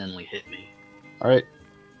accidentally hit me. All right,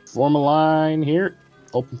 form a line here.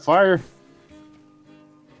 Open fire.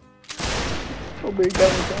 Oh, big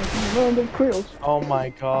down, random quills. Oh my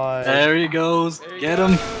god. There he goes. There he Get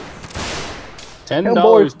him. goes. $10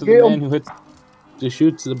 boys, to the get 'em. man who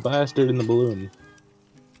shoots the bastard in the balloon.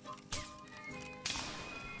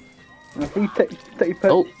 And a free titty pit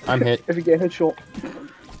Oh, I'm hit. if you get a headshot.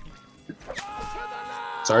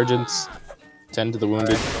 Sergeants, tend to the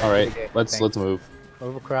wounded. All right, let's move. Move No,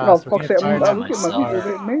 across. fuck it, I'm to looking at my myself.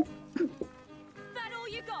 people, mate. That all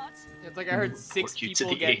you got? It's like I heard 6 Report you to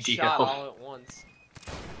people the get ADO. shot all at once.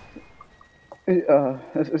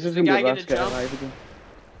 It's just The gonna guy be the gonna last guy jump? alive again.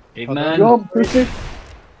 Caveman. Jump, pussy!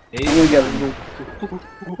 I'm gonna get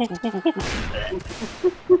it.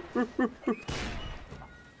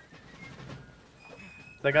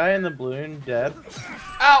 The guy in the balloon dead.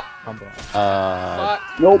 Ow!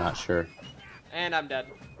 Fuck. Nope. Not sure. And I'm dead.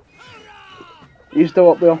 He's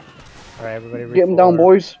still up there. Alright, everybody Get him down,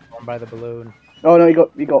 boys. Form by the balloon. Oh no, he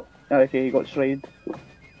got. Okay, he got strayed.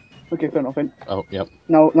 Okay, fair enough. Then. Oh, yep.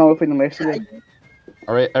 Now we're finding the rest of it.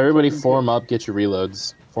 All right, everybody, form up. Get your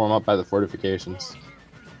reloads. Form up by the fortifications.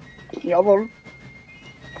 Yeah, well.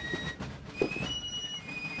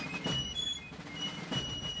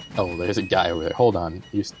 Oh, there's a guy over there. Hold on.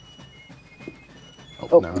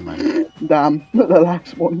 Oh, never mind. Damn, the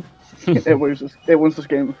last one. Everyone's just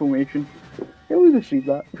getting formation. How would you see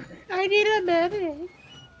that? I need a medic.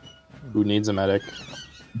 Who needs a medic?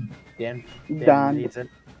 Dan. Dan. Needs it.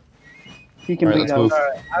 He can Alright, beat let's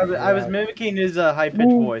out. move. I was mimicking his high-pitched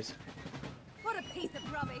Ooh. voice. What a piece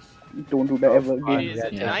of rubbish. Don't do that ever It again.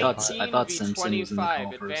 is Yeah, I thought 19 v Simpson was in the 25.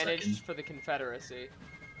 call for a Advantage second. for the Confederacy.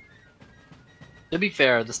 To be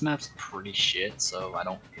fair, this map's pretty shit, so I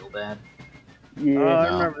don't feel bad. Yeah. I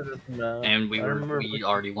No. remember this. No. And we I remember we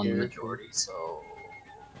already won the here. majority, so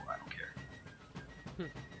I don't care.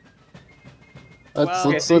 Well,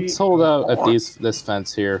 Let's hold out at this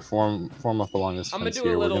fence here. Form up along this I'm gonna fence do a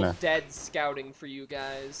here. little dead scouting for you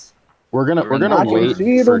guys. We're gonna I can wait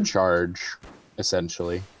see for them. charge,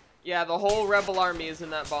 essentially. Yeah, the whole rebel army is in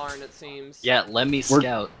that barn, it seems. Yeah, let me We're-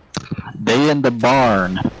 scout. They in the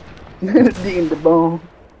barn. They in the bone.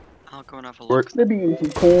 I'll go and have a We're look. They be eating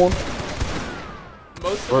some corn.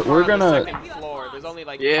 Most of We're- them we're are on gonna- the second floor. There's only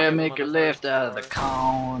like Yeah, 5 of make a them on the left first out of the floor.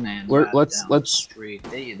 cone and We're- right let's- down let's- the street.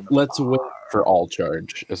 They in the Let's barn. wait for all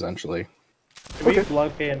charge, essentially. Can we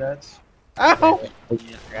plug bayonets? Ow!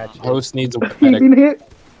 Host needs a He medic. been hit.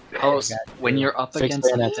 Host, when you're up 6 against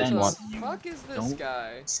the bayonets if you fence, want. What the fuck is this don't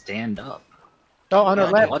guy? stand up. Oh, on our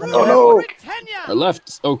Yeah, left. what on the- our Oh left. no! Or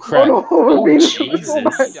left. Oh Oh crap. no! Oh, We're being Jesus. go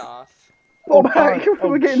back. Feed off. Go back. Oh,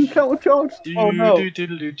 We're getting counter charged. Oh, no.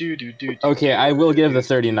 Okay, I will give the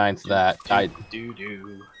 39th that.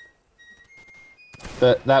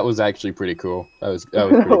 That was actually pretty cool. That was That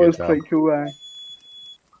pretty good was job. pretty cool.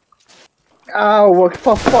 Ow!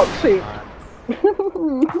 For fuck's sake!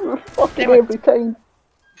 Fucking every time.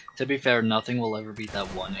 To be fair, nothing will ever beat that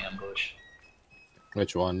one ambush.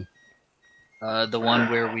 Which one? The one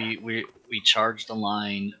where we charged the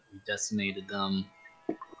line, we decimated them,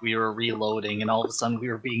 we were reloading, and all of a sudden we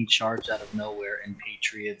were being charged out of nowhere, and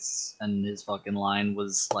Patriots and his fucking line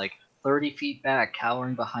was like 30 feet back,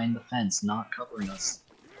 cowering behind the fence, not covering us.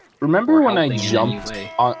 Remember Or when I helping in jumped any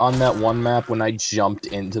way. on that one map when I jumped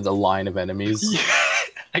into the line of enemies?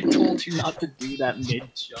 I told you not to do that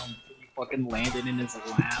mid-jump, and you fucking landed in his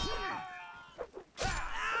lap.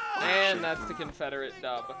 And that's the Confederate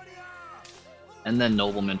dub. And then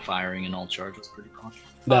Nobleman firing and all charge was pretty posh.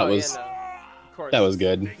 That Oh, was yeah, no. Of course. that was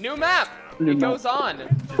good. New map! New It map. goes on!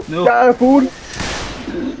 No, Got food.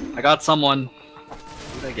 I got someone.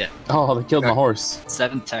 What did I get? Oh, they killed my horse.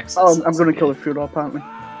 7 Texas. Oh, I'm that's gonna okay. kill the food apparently.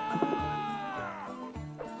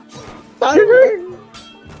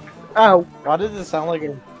 Ow! Why does it sound like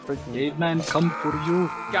a freaking... Caveman, come for you.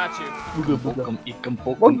 Got you.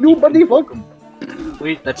 Fuck you, buddy, fuck!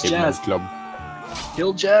 Wait, that's Caveman Jazz. Club.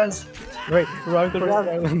 Kill Jazz. Wait, wrong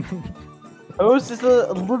person. Host is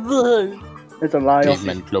a... It's a liar.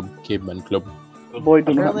 Caveman Club. Caveman Club. Boy,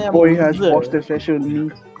 Apparently I'm boy has there. watched this session than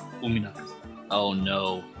me. Oh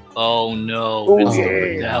no. Oh no. Oh, It's yeah.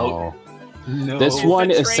 worked out. No. No. This one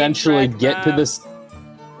train essentially track get to map. this.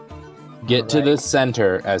 Get to the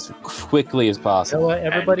center as quickly as So possible.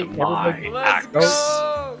 everybody, Let's Go.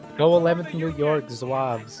 go! go 11th New York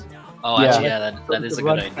Zouaves. Oh, Yeah. actually, yeah, that is a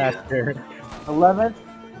Run good idea. faster. 11th?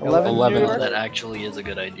 11th. That actually is a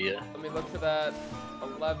good idea. Let me look for that.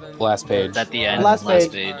 11. Last page. At the end, Last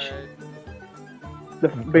last page. page.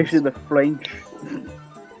 Basically the French.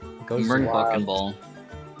 Go Bring Zouaves. fucking ball.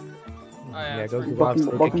 yeah, Yeah, it's go pretty- Zouaves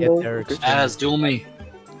so we Bucking can ball. get their Okay. exchange. Jazz, duel me.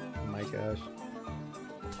 Oh my gosh.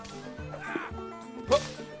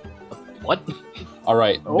 What? All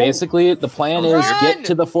right. Oh. Basically, the plan is Run! get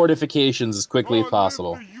to the fortifications as quickly as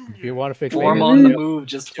possible. If you want to fix Form it, on the move,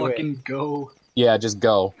 just Do it. fucking go. Yeah, just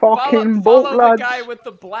go. Fucking follow boat the lads. guy with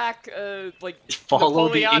the black, like, Follow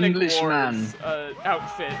the Napoleonic Englishman. Wars,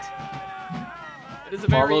 outfit. It is a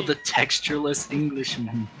very... Follow the textureless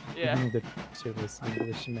Englishman. Yeah. the service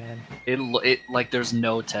Englishman. It like there's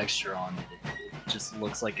no texture on it. It just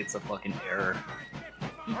looks like it's a fucking error.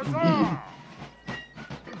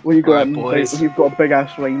 When you go Alright, out and boys. fight, you've got a big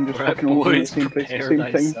ass line just Alright, fucking over at the boys, same place at the prepare same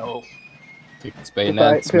time. thyself. Fix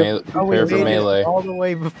bayonets. Prepare- Oh, we Prepare for made it melee. all the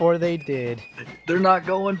way before they did. They're not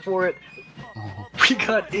going for it. We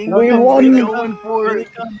got We England won. going for it.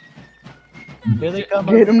 Here they come.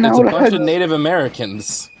 Get him now, It's a bunch lads. of Native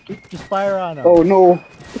Americans. Just fire on them. Oh no. Open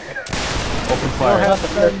They don't fire. have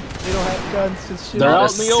guns. They don't have guns. Just shoot They're them.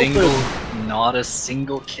 out in the open. Not a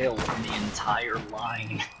single kill in the entire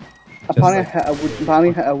line. Apparently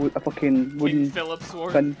hit a fucking King wooden Phillips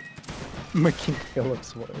War. pin. King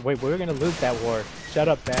Phillips. Wait, we're gonna lose that war. Shut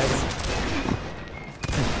up, Baz.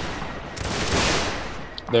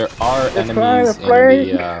 There are fire, enemies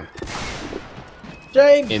fire.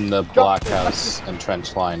 James! in the blockhouse and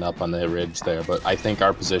trench line up on the ridge there, but I think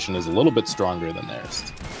our position is a little bit stronger than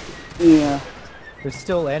theirs. Yeah. There's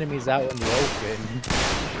still enemies out in the open.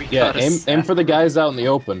 We Yeah, gotta aim for the guys out in the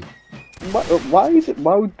open. Why is it?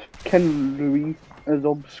 Why would King Louis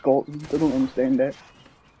absorb Scotland? I don't understand that.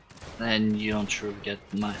 Then you don't truly get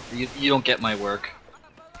my you don't get my work.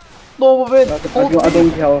 No, of it! I don't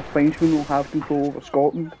get how a Frenchman will have control over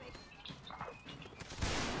Scotland.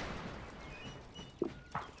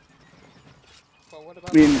 Well, what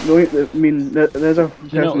about There's a You know,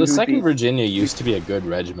 person the who 2nd beat- Virginia used to be a good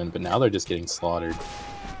regiment, but now they're just getting slaughtered.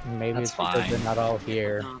 Maybe That's it's because fine. they're not all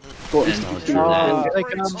here. No, Scotland's And true. Oh, here they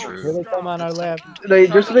It's come. true. Here they come on our left.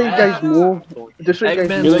 Right, just so that you guys know,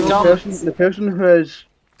 Eggman. Here they come. the person who is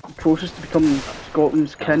closest to becoming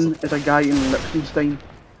Scotland's kin is a guy in Liechtenstein.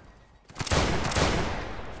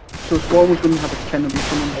 So Scotland's going to have a kin of Hey,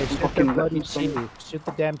 someone shoot from the fucking bloody Liechtenstein. chief. Shoot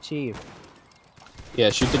the damn chief. Yeah,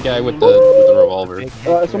 shoot the guy with the revolver. Big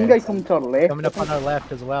Some hit, guy Rex. coming to our left. Coming up on our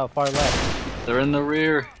left as well. Far left. They're in the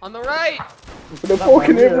rear. on the right? They're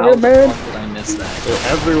fucking How everywhere, How the man. fuck did I miss that?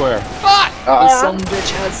 They're everywhere. Fuck! Some bitch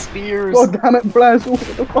has spears. God damn it, Blazo, what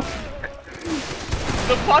the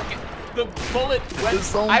fuck? The bullet went.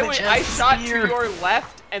 This old I bitch I has shot spear. to your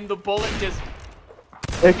left, and the bullet just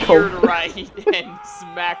It veered comes, right and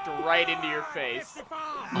smacked right into your face.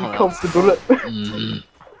 Oh, comes the bullet.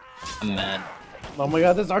 I'm mad. Oh my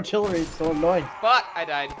god, this artillery is so annoying. But I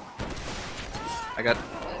died. I got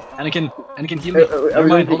Anakin. Anakin, heal me. Never Everyone's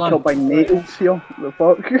mind. getting Hold killed on. by natives here. The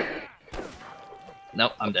fuck?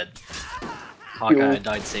 No, I'm dead. Hawkeye, I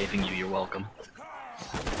died saving you. You're welcome.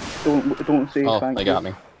 Don't say Oh, thank they you. got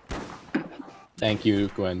me. Thank you,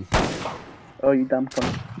 Gwen. Oh, you damn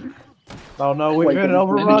cunt. Oh no, we've Wait, been then-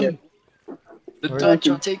 overrun. The We're Dutch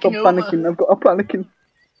are Stop taking panicking, over. I've got a panicking.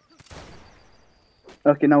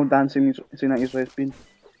 Okay, now dancing, saying that he's lesbian.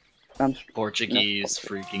 Dance. Portuguese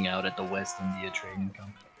freaking out at the West India Trading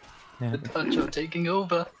Company. Yeah. The Dutch are taking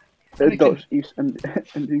over. Dutch East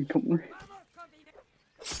Indian Company.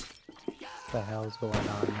 What the hell's going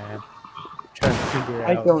on, man? Trying to figure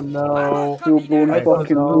I out. don't know. Still blowing I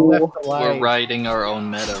fucking don't know. low. Left We're alive. riding our own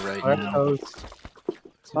meta right Our now. coast.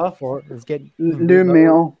 It's getting New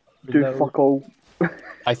mail. Do reload. fuck all.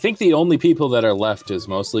 I think the only people that are left is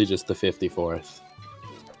mostly just the 54th.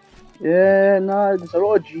 Yeah, nah, there's a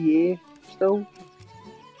lot of GA still.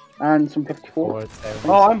 And some 54.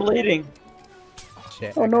 Oh, I'm bleeding.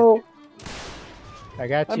 Shit. Oh no. I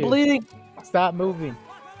got you. I'm bleeding. Stop moving.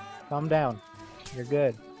 Calm down. You're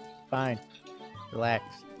good. Fine. Relax.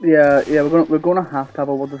 Yeah, we're gonna have to have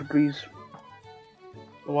a word with Breeze.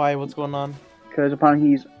 Why? What's going on? Because apparently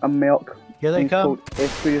he's a merc. Here they He's come. called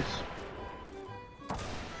Estrius.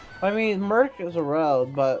 I mean, Merc is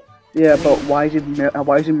around, but Yeah, but why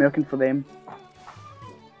is he merking for them?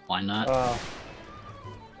 Why not? uh,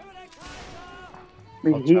 I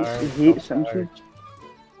mean, he I'll hates charge. Simpson.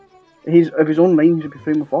 He's of his own line. He should be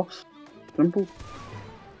fine with us. Simple.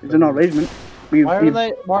 He's in our regiment.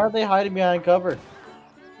 why are they hiding behind cover?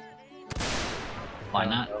 Why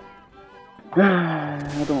not?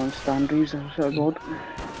 I don't understand these. I swear to God.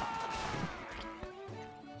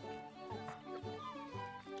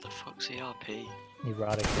 The fuck's ERP?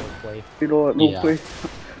 Erotic roleplay. You know it, no Yeah. play.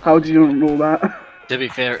 How do you not know that? To be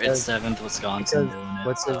fair, it's Because- 7th Wisconsin Because doing it.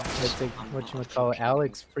 what's so- the what you call it?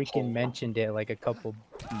 Alex freaking mentioned it like a couple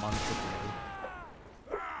months ago.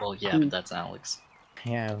 Well, yeah, but that's Alex.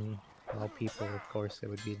 Yeah, well, people, of course, it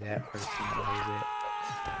would be that person that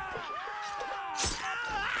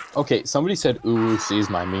Okay, somebody said ooh sees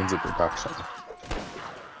my means of production.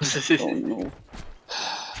 Oh no.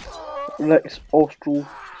 Lex Austral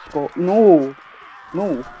Scott. No.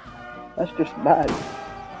 No. That's just bad.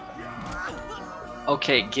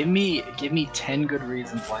 Okay, give me 10 good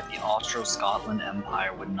reasons why the Austro-Scotland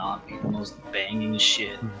Empire would not be the most banging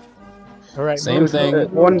shit. was it. All right, Same move. thing.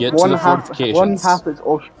 One Get to the half fortifications. is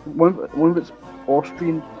one of it's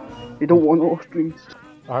Austrian. They don't want Austrians.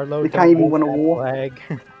 Arlo, They don't can't even move win a that war. flag.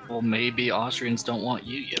 Well, maybe Austrians don't want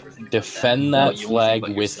you. You ever think about Defend that? that You only think flag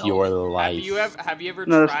about with yourself. your life. Have you ever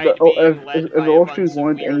No, tried being if led the by a Austrians bunch of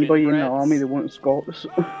wanted weird anybody in the inbreds? army, they want Scots.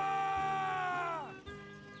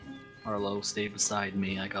 Harlow, stay beside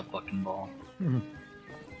me. I got bucking ball.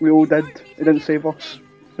 We all did. It didn't save us.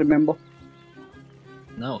 Remember?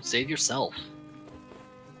 No, save yourself.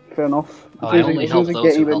 Fair enough. I only help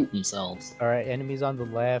those who help themselves. Alright, enemies on the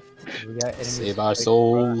left. We got enemies Save our straight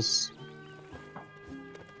souls.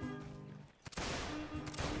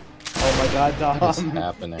 Oh my god, What is Dom.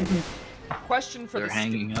 happening? Question for They're the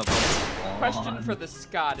hanging up. question for the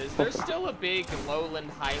Scott: is there still a big lowland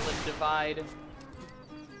highland divide?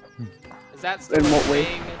 Is that still In a what way?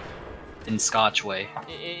 thing In Scotch way.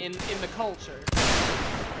 in the culture?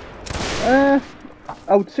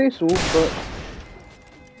 I would say so, but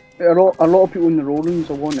a lot of people in the Rollins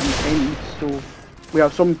are wanting ends, so we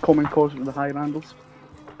have some common cause with the Highlanders.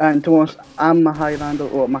 And to be honest, I'm a Highlander,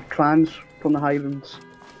 or my clan's from the Highlands.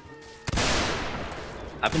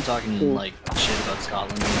 I've been talking like shit about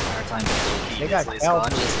Scotland the entire time, but low-key, They got Islay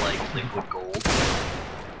Scotch Calvary. is like liquid gold.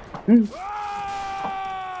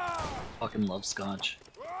 Fucking love Scotch.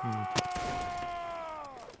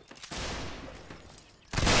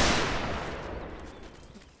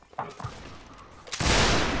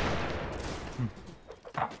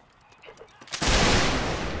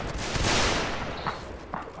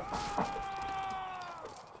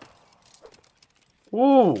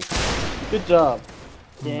 Woo! Good job.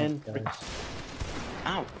 Dan.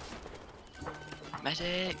 Ow!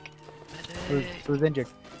 Medic! Medic! Who's injured?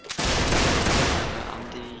 I'm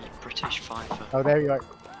the British fighter. Oh, there you are.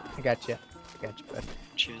 I got you. Bud.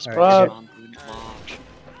 Cheers, All British right. man, doing it large.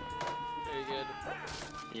 Very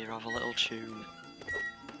good. Here, have a little tune.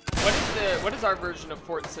 What is our version of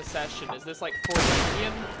Fort Secession? Is this like Fort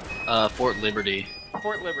Union? Fort Liberty.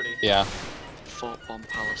 Fort Liberty. Yeah. Fort Bomb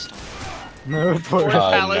Palestine. No, Fort no.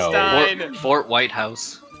 Palestine. Fort White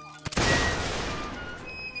House.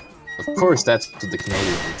 Of course, that's what the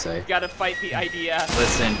Canadians would say. Gotta fight the IDF.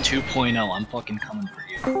 Listen, 2.0, I'm fucking coming for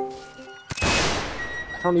you.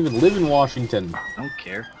 I don't even live in Washington. I don't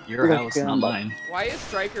care. Your Yeah, house, yeah, not but- mine. Why is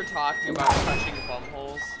Stryker talking about punching bum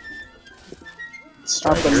holes?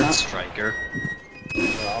 Striker. Nah. Striker.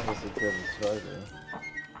 Obviously, because of Striker.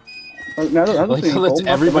 No, I don't Like think how that's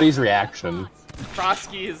everybody's reaction.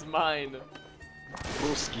 Krosky is mine.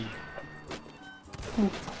 Broski.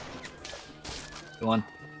 Go on.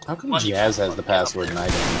 How come Jazz has the password and I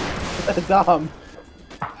don't? Dom.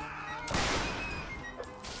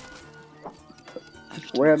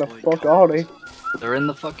 Where the fuck are they? They're in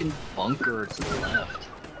the fucking bunker to the left.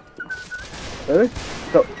 Really?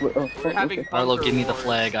 Oh, We're fuck, having okay. Arlo, bunker give me the wars.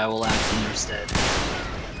 flag. I will act in your stead.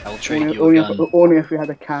 I will trade Only, you a only, gun. only if we had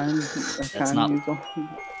a can not- user.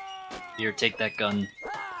 Here, take that gun.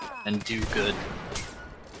 And do good.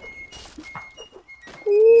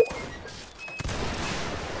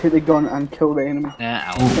 Hit the gun and kill the enemy.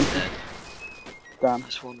 Nah, Owl's dead. Damn.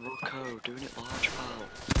 Nice one, Rocco, doing it large, pal.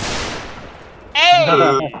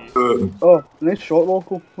 Hey! Oh, nice shot,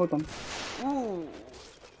 Loco. Well done. Ooh.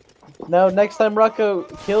 No, next time Rocco,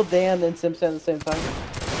 kill Dan and Simpson at the same time.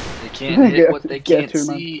 They can't hit Get- what they get can't to,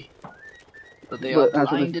 man. see. But they are But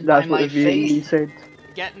that's what the, blinded by that's what my the VAE face. said.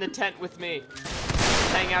 Get in the tent with me.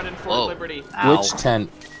 Hang out in Fort Whoa. Liberty. Ow. Which tent?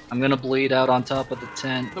 I'm gonna bleed out on top of the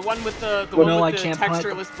tent. The one with the Well, one no, I with the can't plant the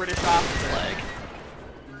textureless British officer. Flag.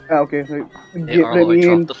 Ah, okay, right. Hey, Get, let Arlo, I me in.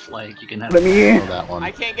 dropped the flag. You can have Let me Oh, in. that one.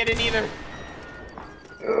 I can't get in either.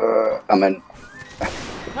 I'm in.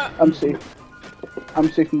 I'm safe.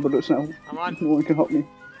 I'm safe in bullets now. I'm on. No one can help me.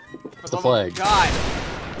 the flag? God.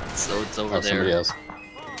 So it's over Oh, there. somebody else.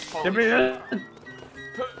 Holy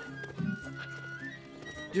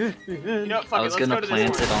You know what, fuck I it, was let's gonna go to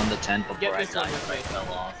plant this it one. on the tent before Get I this one died, with but I me.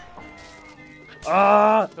 fell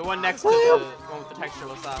off. The one next to the one with the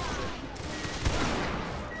textureless officer.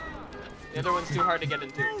 The other one's too hard to get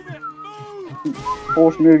into.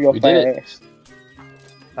 Force move your We did it. ass.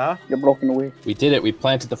 Huh? You're blocking the way. We did it. We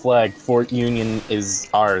planted the flag. Fort Union is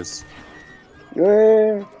ours.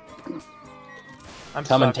 Yeah. I'm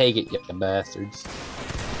Come and stuck. take it, you bastards.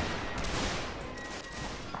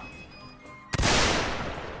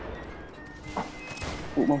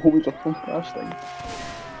 But my homies are fantastic.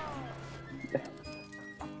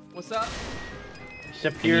 What's up? Any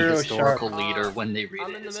Shapiro historical Sharp. leader when they read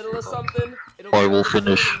I'm it. in the is middle of fuck. something. It'll I be will over soon,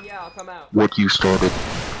 finish. Yeah, I'll come out. What you started.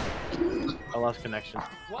 I lost connection.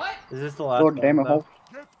 What? Is this the last God damn it, one, though?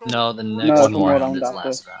 Hulk. No, the next No, one somewhere round around is after.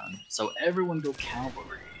 last round. So everyone go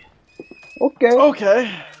cavalry. Okay.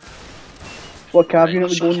 Okay. What cav British unit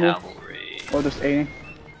we going with? cavalry. Or just any?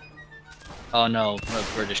 Oh no, the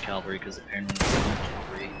British cavalry, because apparently it's no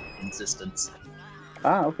cavalry insistence.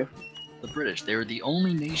 Ah, okay. The British, they're the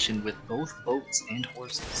only nation with both boats and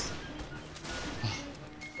horses.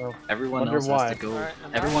 Oh, Everyone wonder else why. has to go. Alright,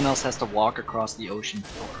 I'm Everyone else has to walk across the ocean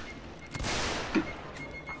floor.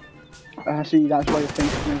 See, that's why I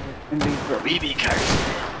think invade Britain. BB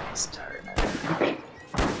cards.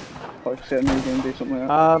 Like certain new game do something like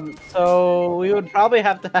that. So we would probably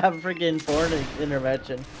have to have freaking foreign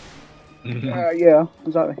intervention. Yeah,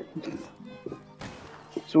 exactly.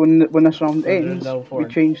 So when this round ends, no we foreign.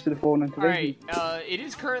 change to the foreign intervention. Alright, it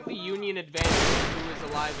is currently Union advantage who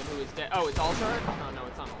is alive and who is dead. Oh, it's Altar? Oh, no,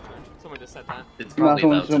 it's not Altar. Someone just said that. It's Nah, probably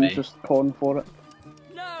about to someone's be. just calling for it.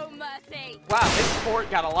 No mercy. Wow, this fort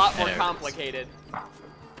got a lot more There it is. complicated.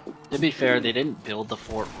 To be fair, they didn't build the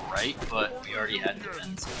fort right, but we already had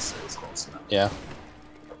defenses, so it's close enough. Yeah.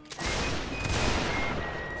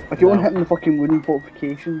 I keep on hitting the fucking wooden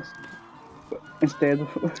fortifications instead of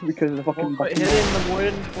because of the fucking But button. hitting the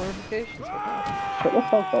wooden fortifications. Shut the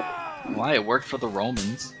fuck up. Why? It worked for the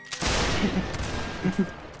Romans.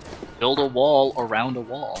 Build a wall around a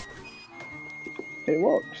wall. It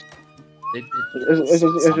works. It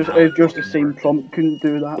It's just the same Trump couldn't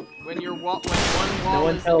do that. When one wall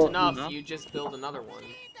one isn't tell- enough, you just build another one.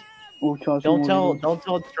 We'll charge Don't more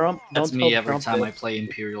tell Trump. That's don't me tell every Trump time it. I play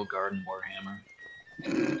Imperial Guard and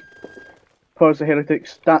Warhammer. Pause the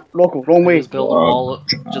heretics. Rocco, wrong way. Just build a wall.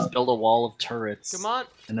 Just build a wall of turrets. Come on.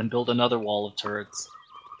 And then build another wall of turrets.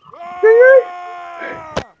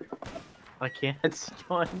 I can't.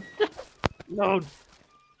 John. No.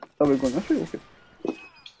 Are we going this way? Okay.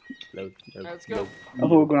 Let's go. I thought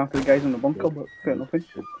we were going after the guys in the bunker, but fair enough.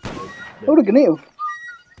 Oh, the grenade.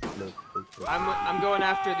 I'm going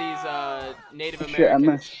after these Native Shit, I Americans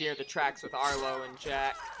missed. near the tracks with Arlo and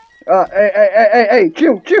Jack. Hey,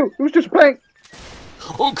 chill. It was just a prank.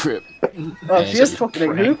 Oh crap. See this fucking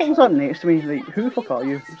thing. Who the fuck was that next to me? Like, who the fuck are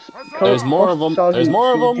you? There's more of them. There's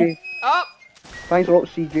more of them. Up. Thanks a lot,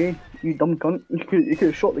 CJ. You dumb cunt. You could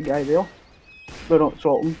have shot the guy there. Well, not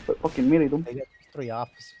shot him, but fucking married him. They got 3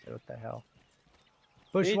 officers. What the hell?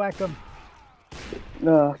 Bushwhack them.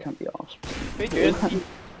 No, I can't be arsed. Patriots, you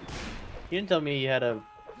didn't tell me you had a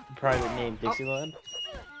private name, Dixieland.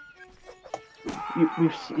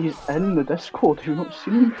 He's in the Discord. Have you not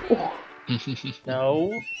seen him before?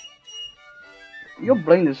 No. You're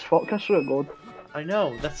blind as fuck, I swear to God. I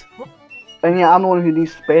know. That's. And yeah, I'm the one who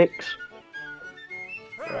needs specs.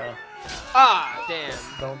 Ah,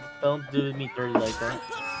 damn. Don't do me dirty like that.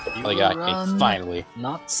 I got me finally.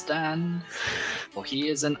 Not stand, for he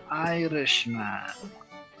is an Irishman.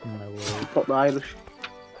 My word. Fuck the Irish.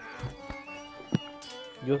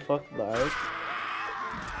 You fuck the Irish?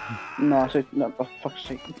 No, I said no. For fuck's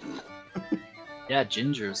sake. Yeah,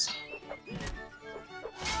 gingers.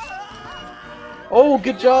 Oh,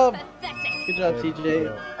 good job! Good job,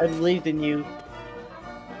 CJ. I believed in you.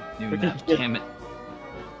 Damn it.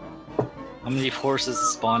 How many horses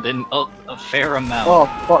spawned in? Oh, a fair amount. Oh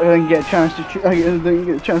fuck! I didn't get a chance to. I didn't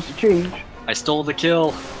get a chance to change. I stole the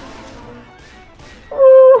kill.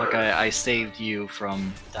 Look, I saved you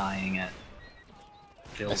from dying at.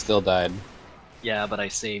 I still died. Yeah, but I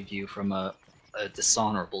saved you from a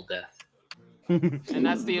dishonorable death. And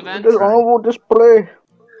that's the event. There's honorable display.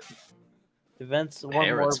 Events one more.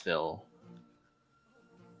 Parrotsville.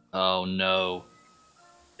 Oh no.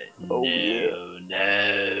 Oh,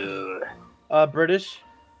 no. British.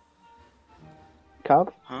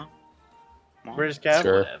 Cab? Huh? British cab.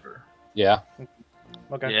 Sure. Whatever. Yeah.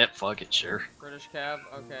 Okay. Yeah, fuck it, sure. British cab.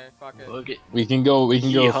 Okay, fuck it. Fuck it. We can go. We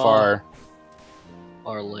can go Yeehaw. far.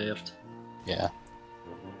 Far left. Yeah.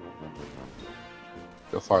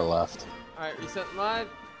 Go far left. Alright, reset live.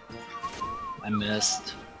 I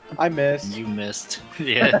missed. I missed. You missed.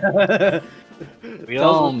 Yeah. We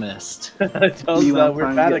all missed. Tells You that want we're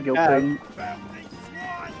to bad get at your cab. brain?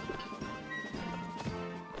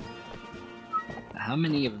 How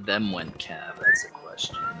many of them went cab? That's a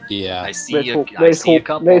question. Yeah. I see Let's a, hope- I let's see a hope-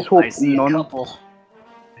 couple. let's hope I see none. a couple.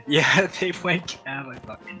 Yeah, they went cab. I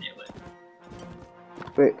fucking knew it.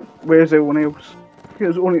 Wait, where's everyone else?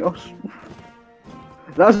 Here's only us.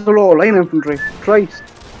 That's a lot of line infantry. Christ.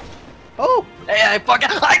 Oh! Hey,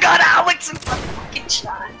 I got Alex in fucking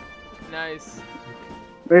shot. Nice.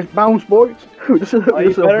 There's bounce, boys. This is Oh, you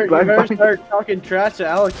this is a better gangbang. start talking trash to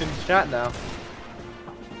Alex in chat now.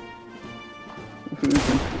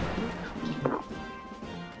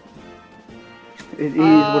 It is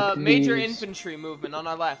what it Major is. infantry movement on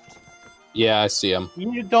our left. Yeah, I see him.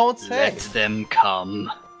 You don't say. Let them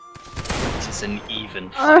come. It is an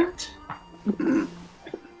even Ah. fight.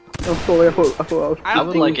 I'm sorry, I thought I was. I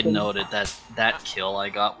would like it noted that that kill I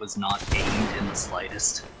got was not aimed in the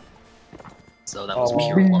slightest. So that was Oh.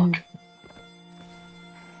 pure luck.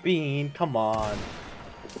 Bean, come on.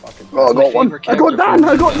 Fucking Oh, I my got one. favorite I got character Dan.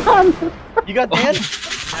 I got from Dan. You got Dan?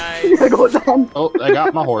 Nice. I got Dan. Oh, I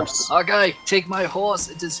got my horse. Okay, take my horse.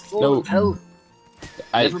 It is full No. of health.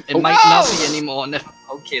 It might not be anymore.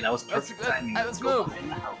 Okay, that was perfect timing. Let's Go move. behind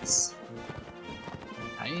the house.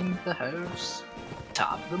 Behind the house.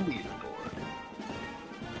 Top of the leaderboard.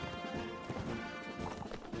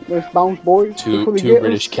 Let's bounce, boys. Two before they two get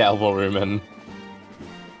British us. cavalrymen.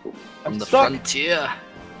 From the stuck. frontier.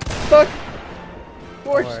 Stuck.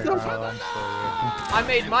 Forge Alright, stuck. Arl, I'm sorry. I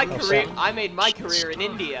made my career. shit. I made my career in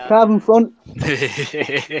India. Cav in front.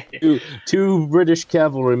 Two British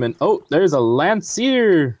cavalrymen. Oh, there's a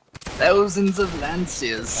lancier. Thousands of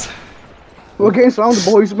lanciers. We're getting surrounded,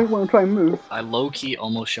 boys. We might want to try and move. I low-key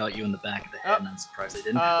almost shot you in the back of the head, and I'm surprised I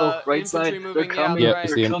didn't. Right infantry side. They're moving, yeah, coming. Yeah, right.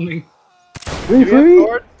 see They're him. coming. Free. Infantry.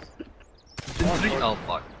 Oh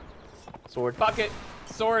fuck. Sword. Bucket.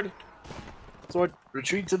 Sword. Sword.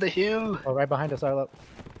 Retreat to the hill. Oh, right behind us, Arlo.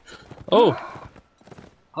 Oh,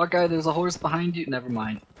 Hawkeye, there's a horse behind you. Never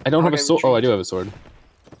mind. I don't have a Okay, sword. Oh, I retreat. do have a sword.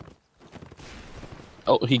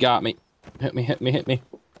 Oh, he got me. Hit me, hit me, hit me.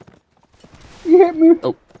 You hit me.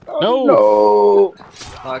 Oh, no. No. Got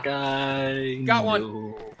Hawkeye. no.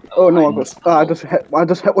 one. Oh no, I missed just hit. I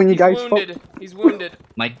just hit when you He's guys wounded. He's wounded.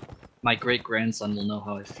 My great grandson will know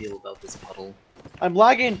how I feel about this puddle. I'm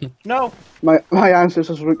lagging. No. My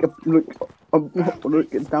ancestors look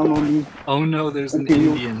down on me. Oh no, there's an Okay,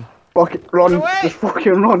 you- Indian. Fuck it, run. away! Just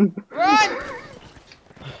fucking run. Run!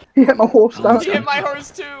 He hit my horse Oh, down. He hit my horse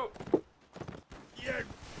too.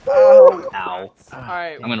 Ow. Ow. All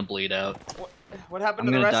right. I'm gonna bleed out. What happened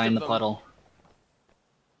I'm to the gonna rest die in of the them? puddle.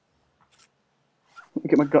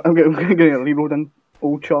 Get my gun. I'm getting a reload in.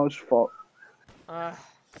 Old charge. Fuck.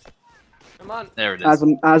 Come on. There it is.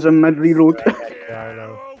 As a mid reload.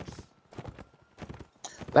 Arlo.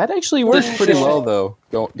 That actually works pretty well though.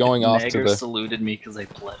 Going off to Nagger the. saluted me because I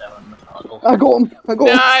bled out in the puddle. I got him. I got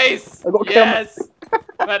him. Nice. I got Yes.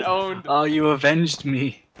 That owned. Oh, you avenged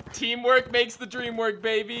me. Teamwork makes the dream work,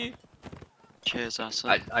 baby. Cheers,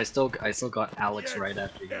 Asa. I still got Alex right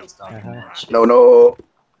after he was talking Uh-huh. that shit. No.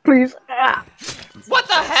 Please. What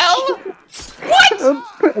the hell?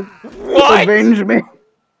 What? Avenge me.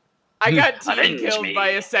 I got team Avenge killed me. by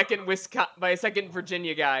a second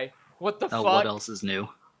Virginia guy. What the Oh, fuck? what else is new?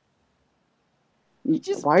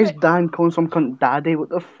 just Why is put- Dan calling some cunt daddy? What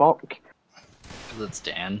the fuck? Because it's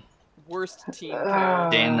Dan. Worst team pair.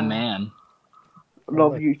 Dan the man.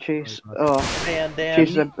 Love like you, Chase. Man,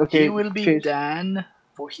 Chase. damn. Okay. He will be Chase. Dan,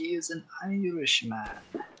 for he is an Irishman.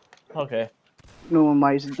 Okay. No one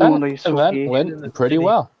likes. No That one likes. event Okay. went pretty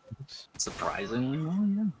well. Surprisingly well,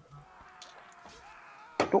 yeah.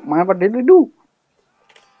 Don't mind what did they do?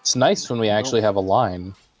 It's nice when we actually have a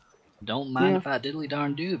line. Don't mind Yeah. if I diddly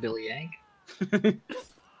darn do, Billy Yank. Did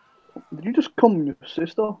you just come, your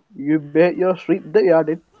sister? You bet your sweet dick I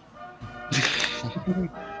did.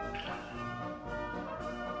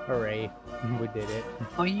 Hooray. We did it.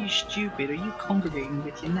 Are you stupid? Are you congregating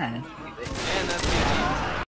with your nan? And that's the